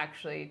whatever,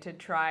 actually, to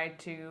try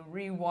to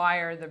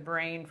rewire the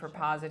brain for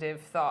positive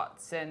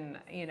thoughts and,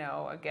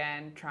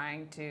 again,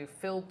 trying to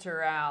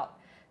filter out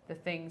the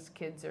things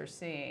kids are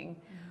seeing.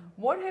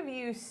 What have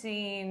you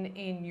seen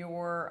in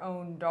your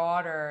own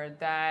daughter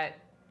that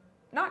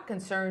not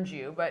concerns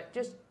you, but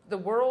just the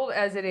world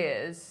as it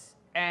is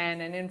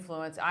and an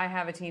influence? I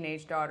have a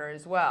teenage daughter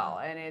as well,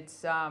 and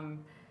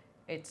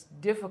it's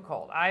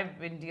difficult. I've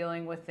been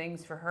dealing with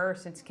things for her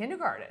since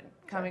kindergarten,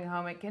 coming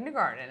home at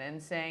kindergarten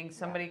and saying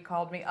somebody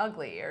called me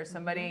ugly, or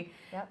somebody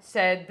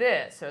said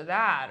this or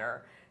that,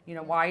 or,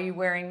 why are you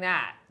wearing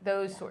that?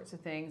 Those sorts of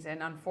things.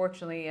 And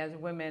unfortunately, as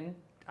women,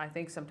 I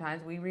think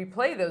sometimes we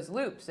replay those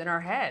loops in our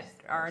head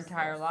our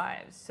entire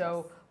lives.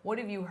 So what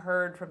have you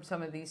heard from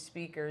some of these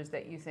speakers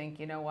that you think,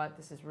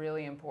 this is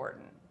really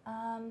important?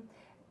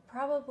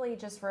 Probably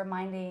just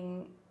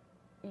reminding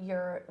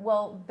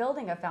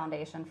building a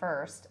foundation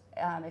first,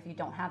 if you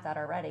don't have that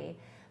already,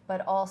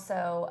 but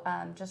also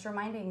just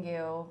reminding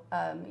you,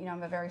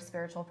 I'm a very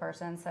spiritual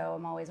person, so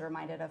I'm always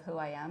reminded of who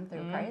I am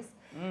through Christ.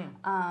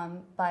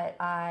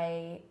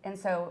 And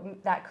so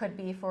that could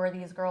be for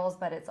these girls,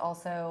 but it's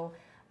also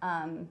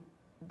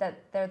that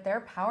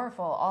they're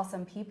powerful,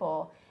 awesome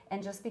people.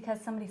 And just because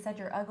somebody said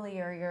you're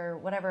ugly or you're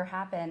whatever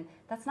happened,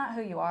 that's not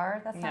who you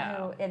are. That's not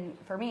who. And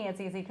for me,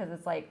 it's easy because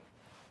it's like,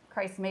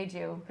 Christ made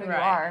you who you Right,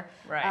 are.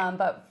 right.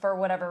 But for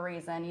whatever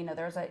reason, you know,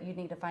 you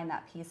need to find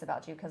that peace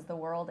about you, because the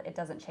world, it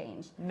doesn't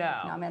change. No.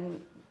 You know, I'm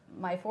in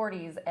my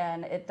 40s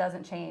and it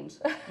doesn't change.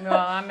 Well,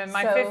 I'm in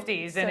my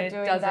 50s and it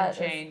doing doesn't that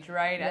change,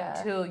 right? yeah.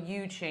 Until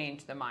you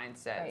change the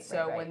mindset. Right,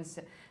 So right.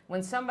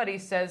 when somebody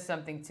says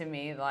something to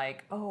me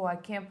like, "Oh, I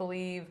can't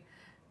believe,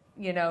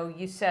 you know,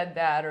 you said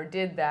that or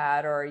did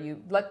that, or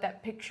you let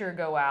that picture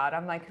go out,"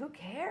 I'm like, "Who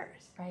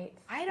cares?" Right.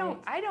 I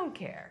don't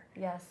care.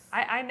 Yes.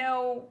 I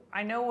know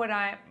what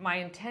my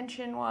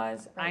intention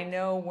was. I Right.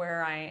 know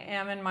where I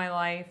am in my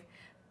life,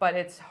 but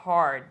it's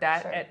hard.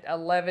 That Sure. at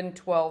 11,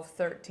 12,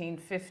 13,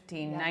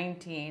 15, Yeah.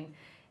 19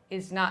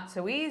 is not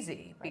so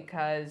easy, Right.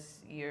 because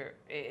you're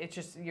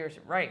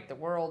right. The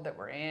world that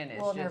we're in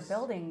is Well, just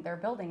they're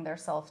building their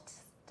self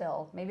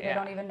still. Maybe Yeah. they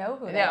don't even know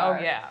who they yeah, are.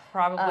 oh yeah,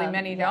 probably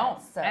many yeah,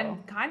 don't, so-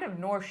 and kind of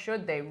nor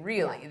should they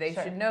really. Yeah, They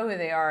sure. should know who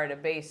they are at a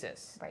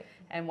basis, Right.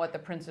 and what the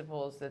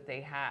principles that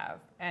they have.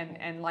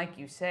 And like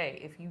you say,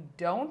 if you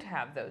don't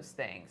have those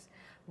things,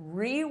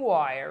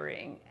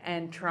 rewiring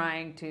and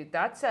trying to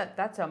that's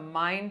a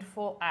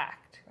mindful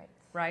act,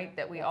 right?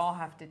 That we Yes. all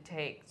have to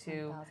take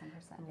to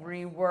 1000%, yes.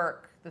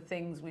 rework the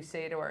things we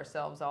say to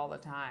ourselves all the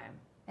time.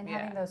 And Yeah.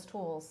 having those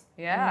tools.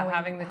 Yeah, knowing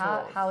having the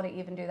how, tools. How to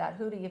even do that,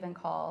 who to even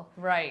call.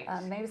 Right.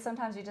 Maybe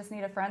sometimes you just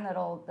need a friend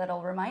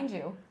that'll remind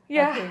you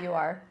Yeah. of who you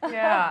are.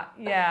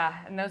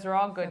 yeah, and those are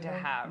all good to they're-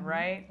 have,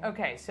 right?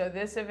 Okay, so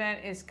this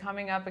event is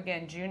coming up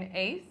again June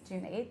 8th,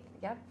 June 8th,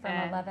 yep, from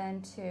And-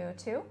 11 to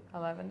 2.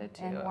 11 to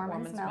 2 In at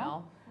Warman's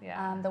Mill.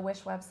 Yeah. The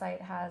Wish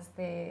website has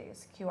the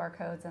QR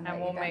codes and And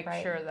the we'll make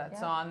Eventbrite. sure that's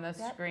Yep, on the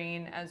yep.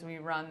 screen as we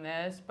run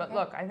this. But Okay.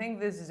 look, I think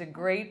this is a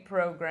great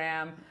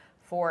program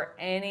for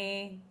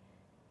any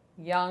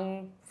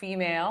young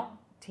female,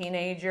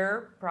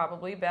 teenager,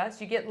 probably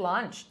best. You get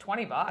lunch,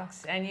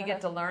 $20, and you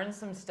get to learn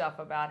some stuff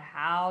about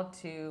how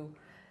to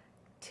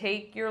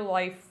take your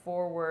life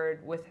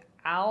forward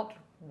without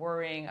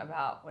worrying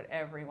about what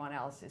everyone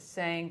else is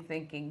saying,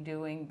 thinking,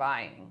 doing,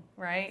 buying,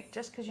 right?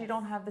 Just because you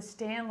don't have the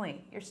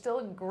Stanley, you're still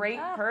a great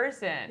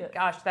person. yes.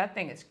 Gosh, that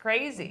thing is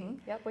crazy.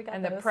 Yep, we got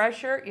And those. the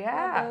pressure,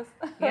 yeah,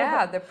 those.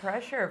 yeah, the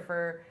pressure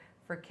for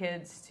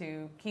kids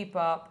to keep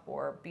up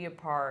or be a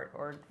part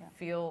or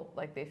feel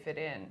like they fit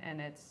in, and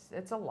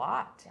it's a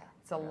lot. Yeah,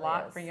 it's a it really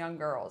lot is. for young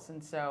girls,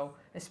 and so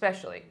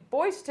especially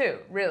boys too,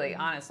 really,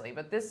 honestly.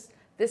 But this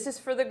is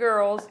for the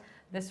girls.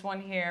 This one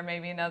here,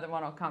 maybe another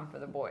one will come for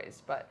the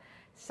boys. But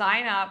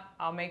sign up.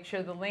 I'll make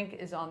sure the link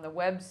is on the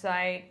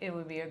website. It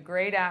would be a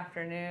great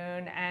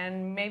afternoon,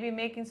 and maybe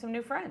making some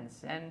new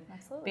friends and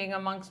Absolutely. being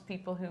amongst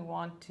people who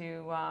want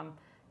to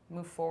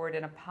move forward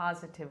in a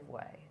positive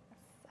way.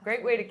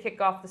 Great way to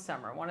kick off the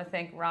summer. I want to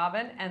thank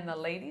Robyn and the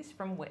ladies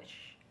from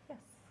Wish. Yes.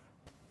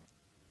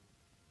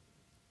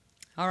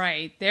 All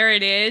right, there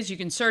it is. You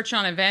can search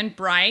on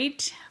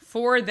Eventbrite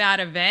for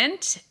that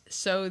event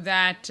so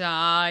that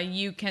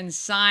you can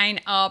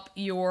sign up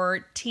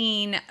your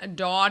teen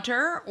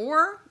daughter,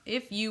 or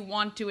if you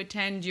want to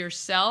attend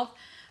yourself.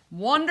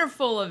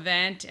 Wonderful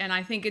event, and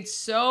I think it's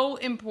so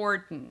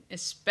important,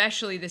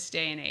 especially this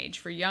day and age,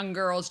 for young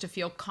girls to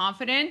feel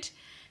confident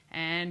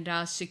and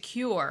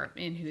secure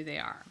in who they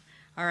are.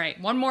 All right,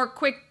 one more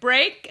quick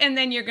break, and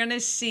then you're going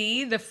to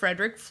see the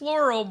Frederick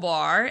Floral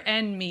Bar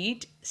and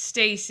meet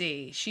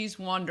Stacey. She's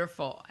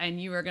wonderful, and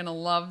you are going to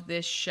love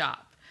this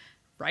shop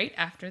right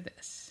after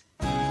this.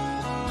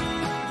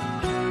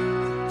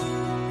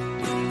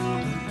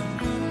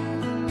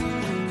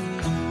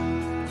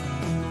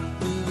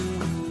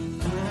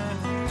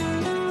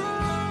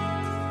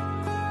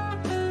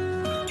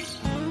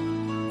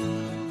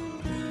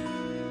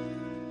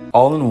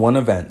 All-in-One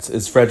Events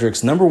is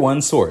Frederick's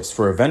 #1 source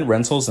for event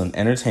rentals and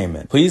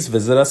entertainment. Please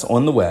visit us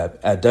on the web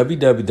at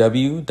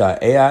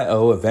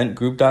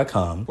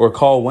www.aioeventgroup.com or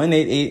call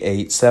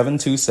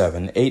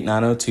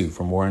 1-888-727-8902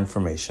 for more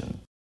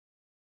information.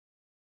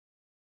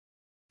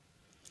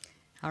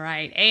 All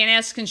right,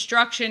 A&S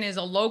Construction is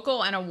a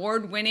local and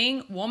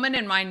award-winning woman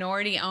and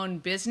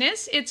minority-owned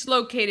business. It's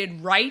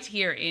located right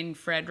here in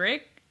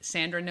Frederick.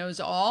 Sandra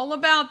knows all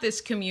about this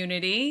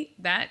community.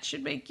 That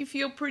should make you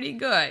feel pretty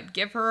good.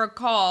 Give her a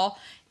call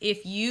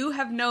if you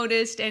have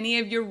noticed any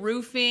of your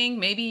roofing.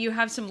 Maybe you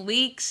have some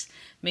leaks.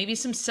 Maybe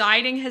some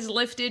siding has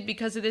lifted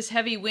because of this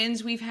heavy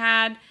winds we've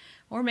had.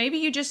 Or maybe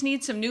you just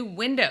need some new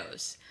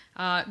windows.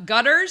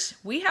 Gutters,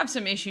 we have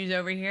some issues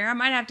over here. I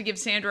might have to give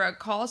Sandra a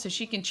call so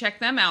she can check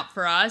them out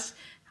for us.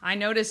 I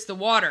noticed the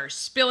water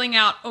spilling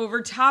out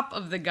over top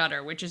of the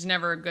gutter, which is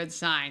never a good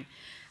sign.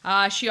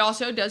 She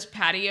also does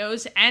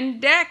patios and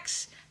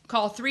decks.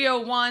 Call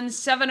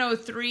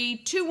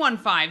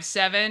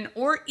 301-703-2157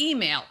 or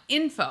email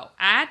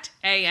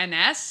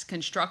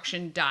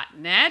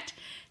info@ansconstruction.net.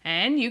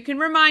 And you can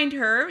remind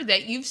her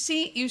that you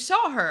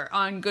saw her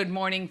on Good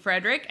Morning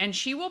Frederick, and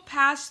she will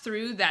pass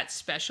through that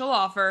special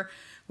offer,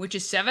 which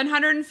is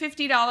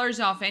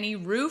 $750 off any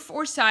roof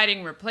or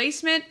siding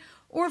replacement,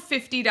 or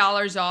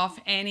 $50 off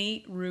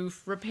any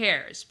roof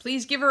repairs.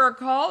 Please give her a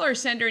call or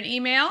send her an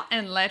email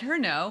and let her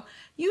know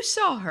you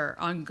saw her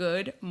on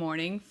Good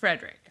Morning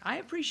Frederick. I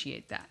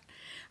appreciate that.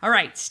 All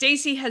right,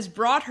 Stacey has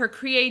brought her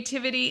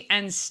creativity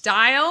and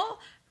style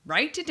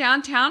right to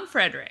downtown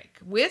Frederick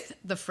with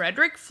the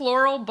Frederick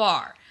Floral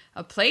Bar,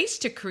 a place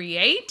to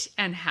create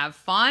and have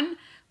fun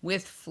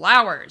with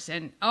flowers.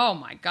 And oh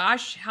my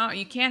gosh, how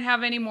you can't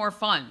have any more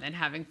fun than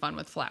having fun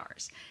with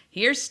flowers.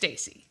 Here's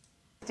Stacey.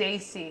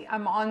 Stacey,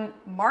 I'm on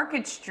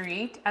Market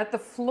Street at the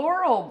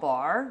Floral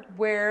Bar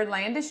where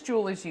Landis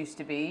Jewelers used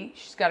to be.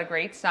 She's got a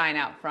great sign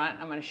out front.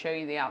 I'm going to show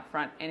you the out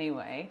front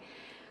anyway.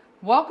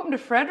 Welcome to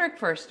Frederick,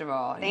 first of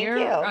all. Thank You're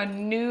you. a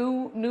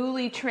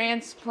newly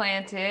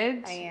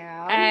transplanted. I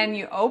am. And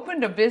you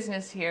opened a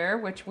business here,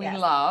 which we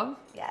love.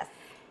 Yes.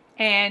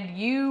 And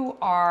you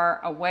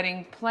are a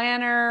wedding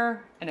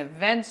planner, an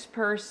events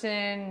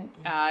person.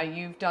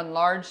 You've done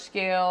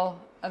large-scale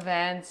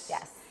events.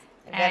 Yes.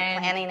 Event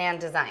planning and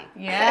design.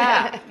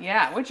 Yeah,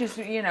 yeah, which is,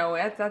 you know,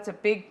 that's a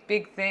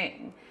big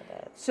thing.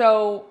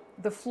 So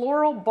the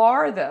Floral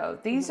Bar, though,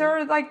 these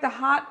are like the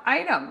hot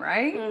item,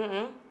 right?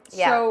 Mm-hmm.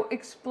 Yeah. So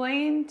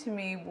explain to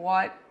me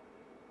what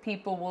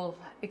people will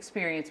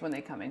experience when they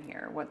come in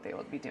here, what they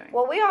will be doing.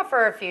 Well, we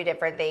offer a few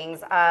different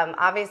things.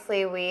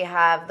 Obviously, we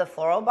have the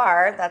Floral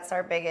Bar. That's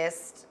our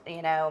biggest,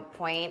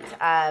 point.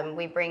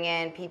 We bring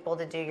in people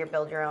to do your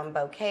build your own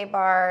bouquet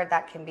bar.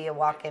 That can be a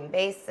walk-in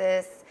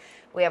basis.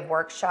 We have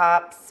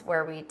workshops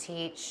where we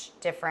teach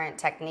different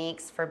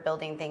techniques for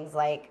building things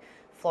like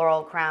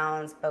floral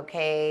crowns,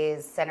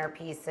 bouquets,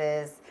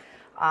 centerpieces.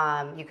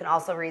 You can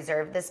also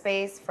reserve the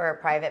space for a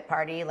private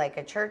party like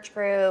a church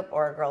group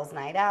or a girls'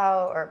 night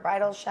out or a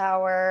bridal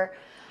shower.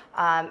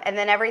 And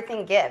then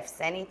everything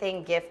gifts,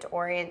 anything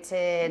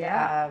gift-oriented,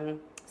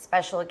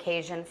 special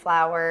occasion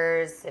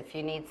flowers. If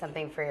you need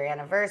something for your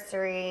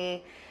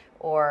anniversary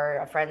or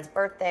a friend's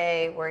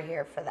birthday, we're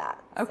here for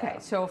that. Okay,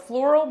 so a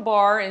Floral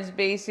Bar is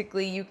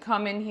basically you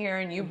come in here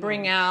and you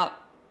bring out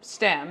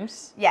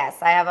stems. Yes,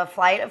 I have a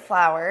flight of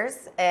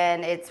flowers,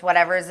 and it's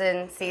whatever's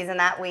in season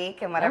that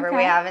week and whatever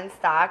we have in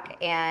stock,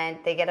 and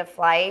they get a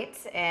flight,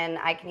 and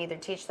I can either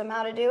teach them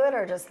how to do it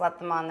or just let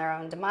them on their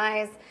own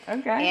demise.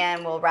 Okay.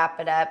 And we'll wrap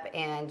it up,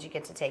 and you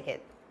get to take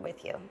it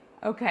with you.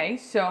 Okay,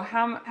 so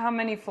how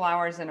many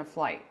flowers in a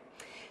flight?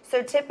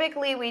 So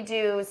typically we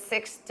do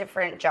 6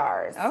 different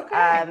jars.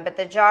 Okay. But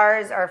the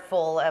jars are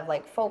full of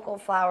like focal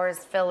flowers,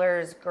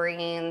 fillers,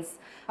 greens.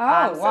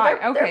 Oh, so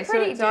wow. they're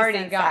So it's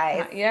already got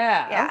size.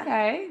 Yeah.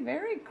 Okay.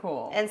 Very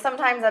cool. And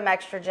sometimes I'm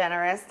extra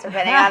generous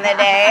depending on the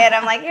day. And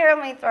I'm like, here,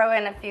 let me throw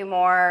in a few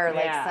more, or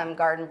like some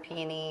garden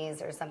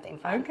peonies or something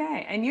fun.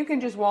 Okay. And you can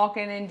just walk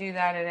in and do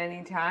that at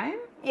any time?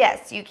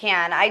 Yes, you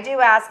can. I do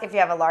ask if you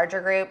have a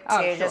larger group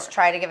to just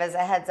try to give us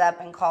a heads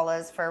up and call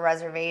us for a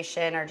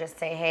reservation, or just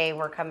say, hey,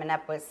 we're coming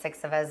up with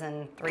 6 of us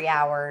in 3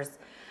 hours.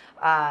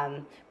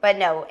 But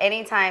no,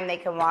 anytime they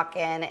can walk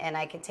in, and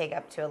I can take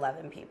up to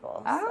 11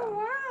 people.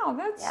 Oh, wow.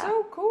 That's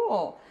so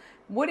cool.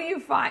 What do you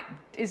find?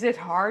 Is it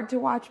hard to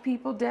watch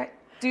people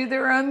do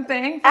their own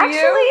thing for you?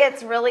 Actually,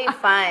 it's really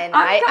fun.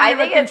 I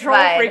think a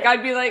control freak.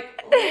 I'd be like,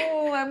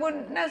 oh, I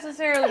wouldn't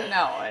necessarily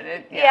know.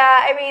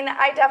 I mean,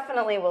 I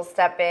definitely will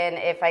step in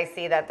if I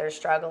see that they're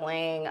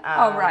struggling. But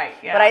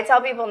I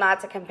tell people not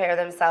to compare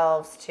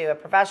themselves to a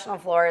professional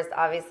florist,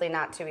 obviously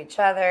not to each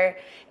other,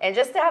 and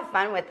just to have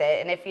fun with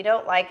it. And if you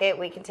don't like it,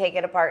 we can take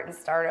it apart and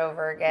start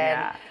over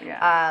again.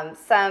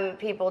 Some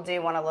people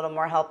do want a little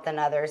more help than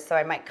others, so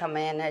I might come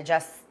in,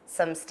 adjust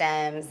some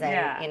stems,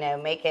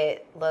 and make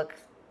it look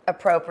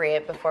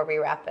appropriate before we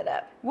wrap it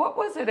up. What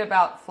was it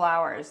about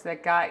flowers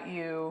that got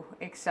you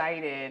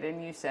excited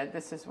and you said,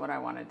 this is what I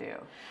want to do?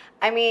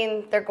 I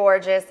mean, they're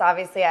gorgeous.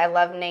 Obviously, I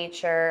love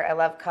nature. I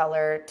love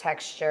color,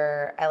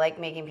 texture. I like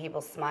making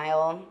people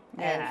smile.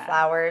 And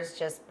flowers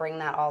just bring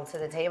that all to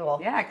the table.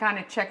 Yeah, it kind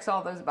of checks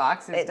all those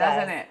boxes,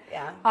 doesn't it?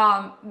 Yeah.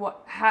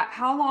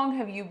 How long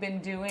have you been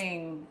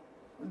doing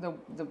the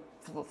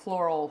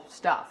floral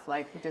stuff,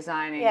 like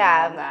designing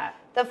and all that?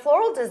 The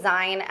floral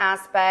design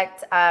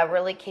aspect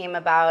really came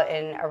about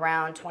in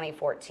around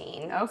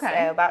 2014.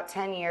 Okay. So about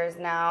 10 years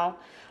now.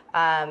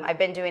 I've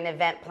been doing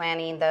event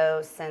planning,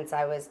 though, since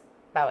I was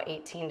about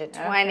 18 to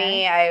 20.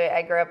 Okay.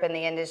 I grew up in the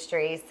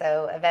industry,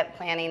 so event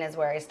planning is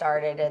where I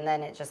started, and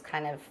then it just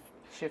kind of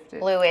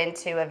blew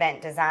into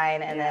event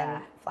design and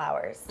then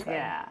flowers. So.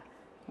 Yeah.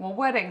 Well,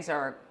 weddings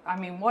are, I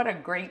mean, what a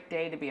great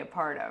day to be a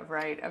part of,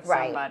 right? Of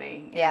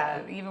somebody.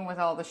 Yeah. Even with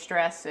all the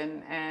stress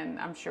and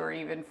I'm sure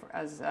even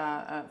as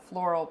a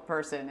floral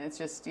person, it's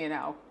just,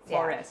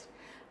 florist.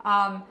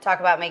 Talk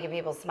about making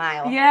people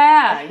smile.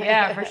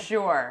 Yeah, for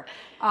sure.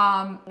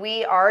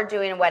 We are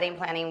doing a wedding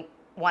planning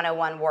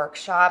 101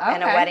 workshop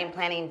and a wedding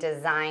planning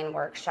design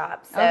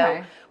workshop.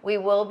 So we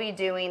will be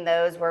doing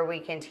those where we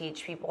can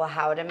teach people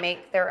how to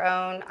make their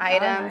own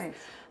items. Nice.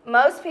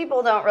 Most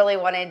people don't really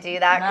want to do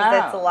that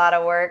because it's a lot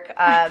of work.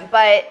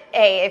 But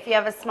hey, if you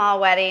have a small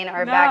wedding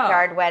or a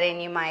backyard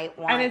wedding, you might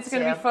want to. And it's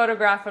going to be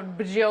photographed a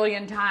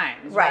bajillion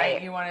times, right?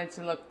 You want it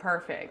to look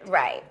perfect.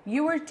 Right.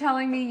 You were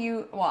telling me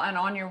and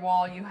on your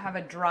wall, you have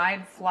a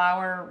dried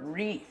flower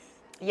wreath.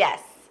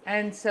 Yes.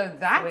 And so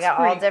that's we got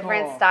all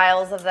different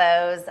styles of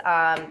those.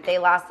 They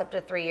last up to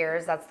 3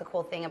 years. That's the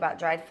cool thing about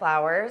dried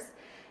flowers.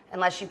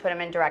 Unless you put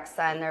them in direct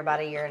sun, they're about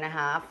 1.5 years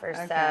or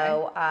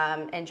so.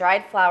 And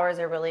dried flowers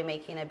are really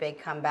making a big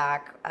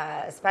comeback,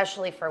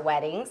 especially for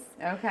weddings.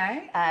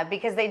 Okay.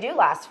 Because they do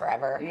last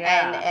forever.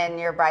 Yeah. And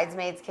your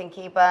bridesmaids can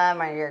keep them,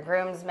 or your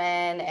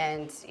groomsmen,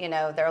 and you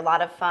know, they're a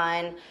lot of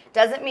fun.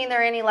 Doesn't mean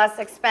they're any less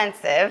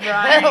expensive.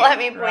 Right. Let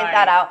me point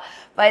that out.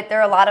 But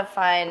they're a lot of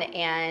fun,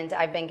 and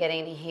I've been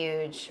getting a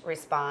huge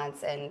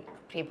response, and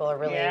people are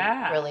really,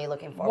 really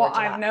looking forward to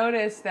that. Well, I've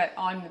noticed that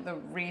on the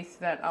wreath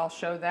that I'll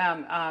show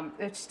them,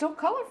 it's still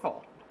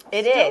colorful.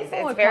 It is.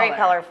 It's very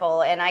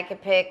colorful, and I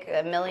could pick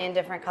 1,000,000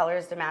 different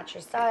colors to match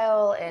your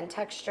style and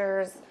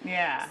textures.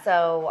 Yeah.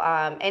 So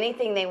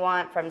anything they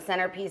want, from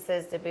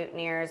centerpieces to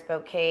boutonnieres,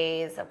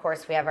 bouquets. Of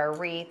course, we have our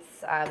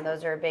wreaths.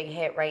 Those are a big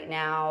hit right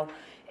now.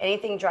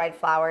 Anything dried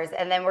flowers,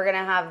 and then we're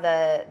gonna have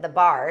the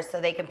bars,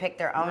 so they can pick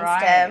their own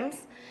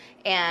stems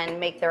and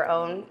make their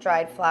own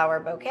dried flower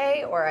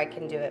bouquet, or I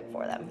can do it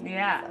for them.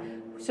 Yeah.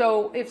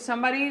 So if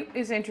somebody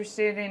is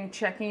interested in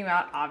checking you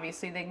out,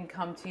 obviously they can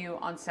come to you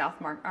on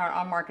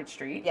on Market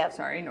Street. Yep.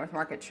 Sorry, North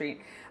Market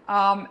Street.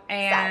 And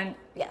South.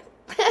 Yeah.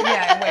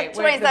 Yeah, wait,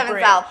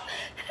 27 South.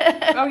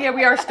 Oh yeah,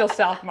 we are still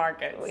South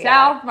Market.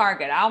 South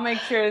Market. I'll make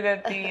sure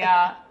that the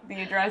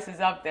address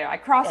is up there. I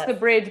crossed the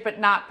bridge, but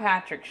not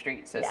Patrick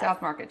Street, so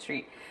South Market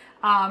Street.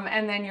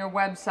 And then your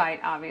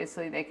website,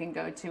 obviously, they can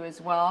go to as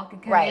well.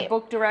 Can they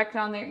book direct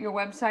on your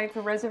website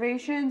for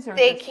reservations? Or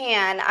they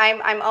can.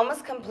 I'm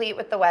almost complete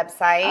with the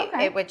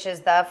website, which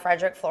is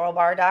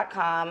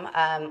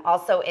thefrederickfloralbar.com.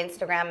 Also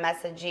Instagram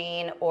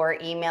messaging or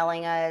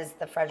emailing us,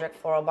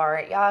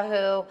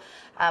 thefrederickfloralbar@yahoo.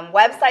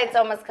 Website's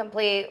almost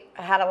complete.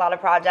 I had a lot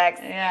of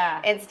projects.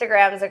 Yeah.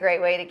 Instagram's a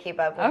great way to keep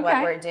up with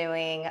what we're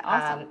doing.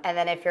 Awesome. And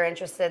then if you're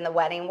interested in the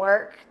wedding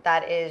work,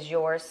 that is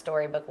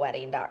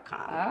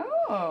yourstorybookwedding.com.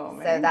 Oh,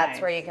 so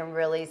that's where you can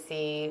really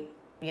see,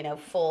 you know,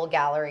 full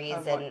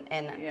galleries and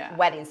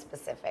wedding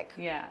specific.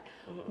 Yeah.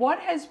 What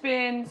has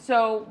been,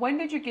 so when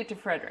did you get to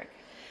Frederick?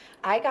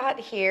 I got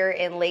here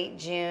in late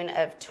June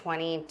of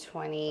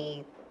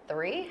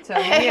 2023. So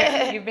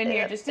you've been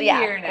here just a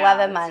year now.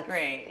 11 months. That's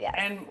great. Yes.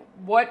 And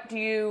what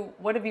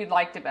have you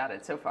liked about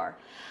it so far?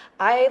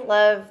 I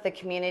love the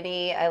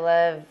community. I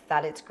love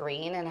that it's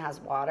green and has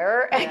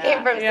water. I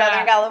came from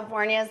Southern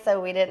California,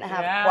 so we didn't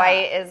have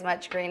quite as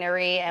much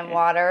greenery and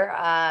water.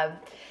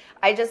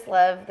 I just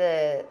love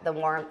the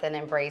warmth and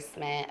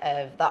embracement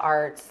of the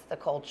arts, the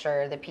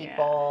culture, the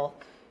people.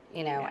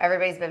 You know,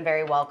 everybody's been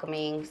very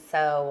welcoming.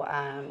 So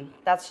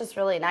that's just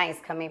really nice,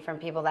 coming from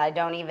people that I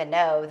don't even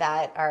know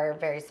that are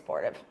very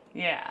supportive.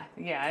 Yeah,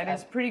 it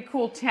is a pretty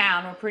cool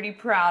town. We're pretty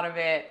proud of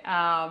it.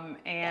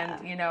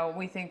 And, you know,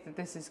 we think that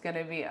this is going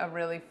to be a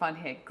really fun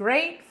hit.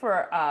 Great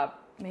for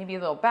maybe a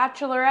little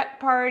bachelorette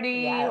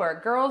party or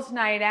a girls'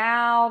 night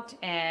out.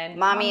 And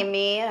Mommy and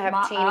me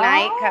have teen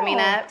night coming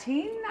up.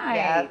 Teen night.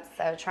 Yep.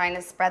 So trying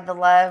to spread the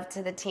love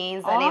to the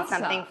teens that need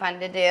something fun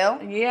to do.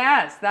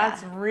 Yes,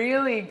 that's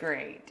really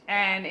great.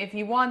 And if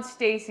you want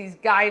Stacey's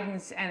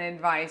guidance and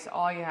advice,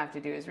 all you have to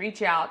do is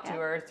reach out to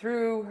her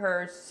through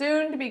her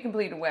soon-to-be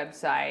completed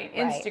website,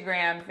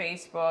 Instagram,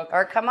 Facebook.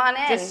 Or come on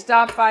in. Just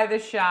stop by the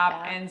shop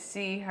and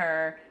see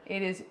her.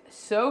 It is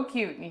so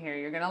cute in here.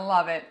 You're going to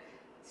love it.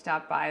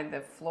 Stop by the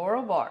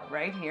Floral Bar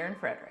right here in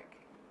Frederick.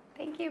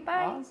 Thank you.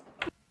 Bye. Awesome.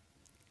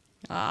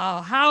 Oh,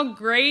 how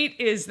great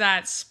is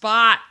that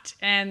spot?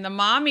 And the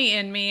mommy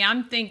in me,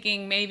 I'm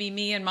thinking maybe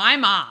me and my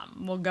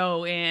mom will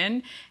go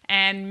in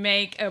and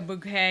make a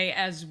bouquet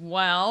as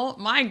well.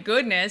 My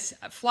goodness,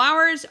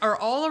 flowers are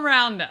all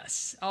around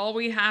us. All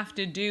we have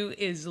to do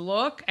is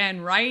look,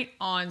 and right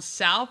on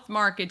South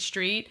Market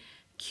Street,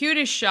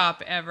 cutest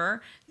shop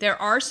ever. There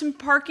are some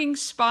parking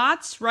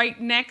spots right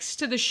next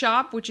to the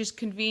shop, which is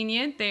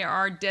convenient. They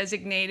are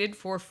designated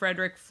for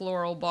Frederick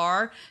Floral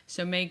Bar,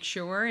 so make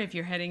sure if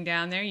you're heading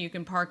down there, you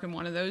can park in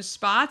one of those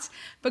spots.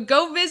 But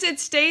go visit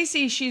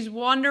Stacey. She's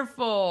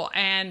wonderful,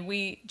 and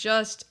we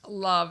just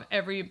love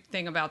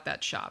everything about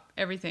that shop.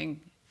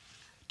 Everything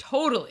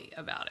totally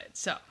about it.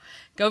 So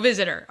go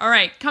visit her. All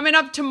right, coming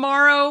up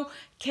tomorrow,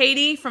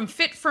 Katie from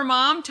Fit for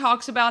Mom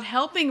talks about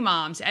helping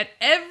moms at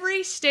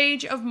every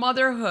stage of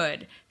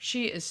motherhood.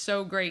 She is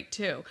so great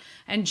too.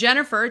 And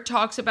Jennifer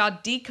talks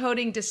about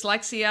decoding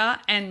dyslexia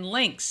and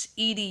Links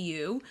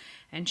EDU.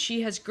 And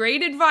she has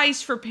great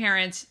advice for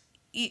parents,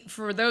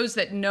 for those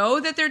that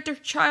know that their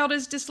child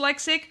is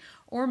dyslexic,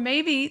 or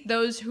maybe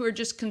those who are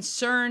just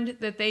concerned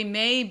that they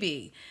may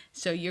be.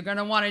 So you're going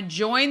to want to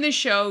join the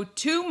show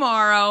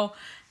tomorrow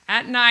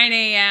at 9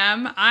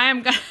 a.m.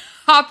 I'm going to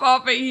hop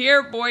off of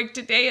here. Boy,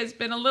 today has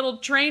been a little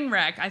train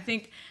wreck. I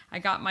think I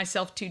got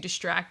myself too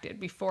distracted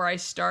before I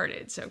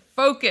started. So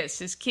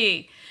focus is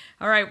key.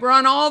 All right, we're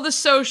on all the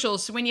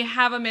socials. So when you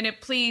have a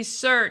minute, please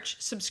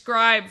search,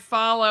 subscribe,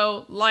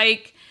 follow,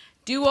 like,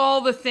 do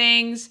all the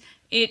things.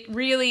 It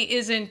really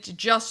isn't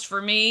just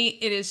for me.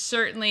 It is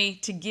certainly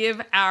to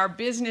give our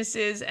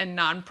businesses and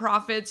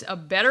nonprofits a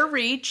better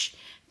reach,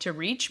 to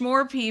reach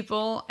more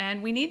people,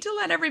 and we need to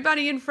let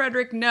everybody in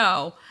Frederick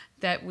know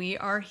that we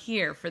are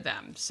here for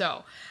them.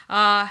 So,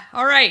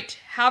 all right,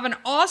 have an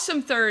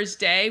awesome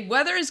Thursday.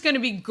 Weather is going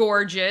to be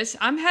gorgeous.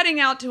 I'm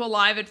heading out to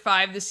Alive at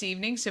 5 this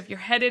evening, so if you're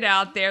headed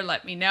out there,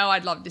 let me know.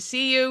 I'd love to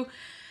see you.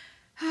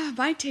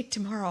 Might take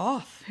tomorrow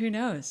off, who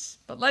knows?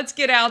 But let's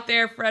get out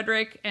there,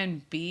 Frederick,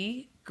 and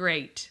be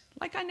great,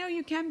 like I know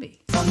you can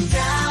be. From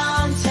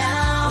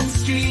downtown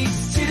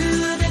streets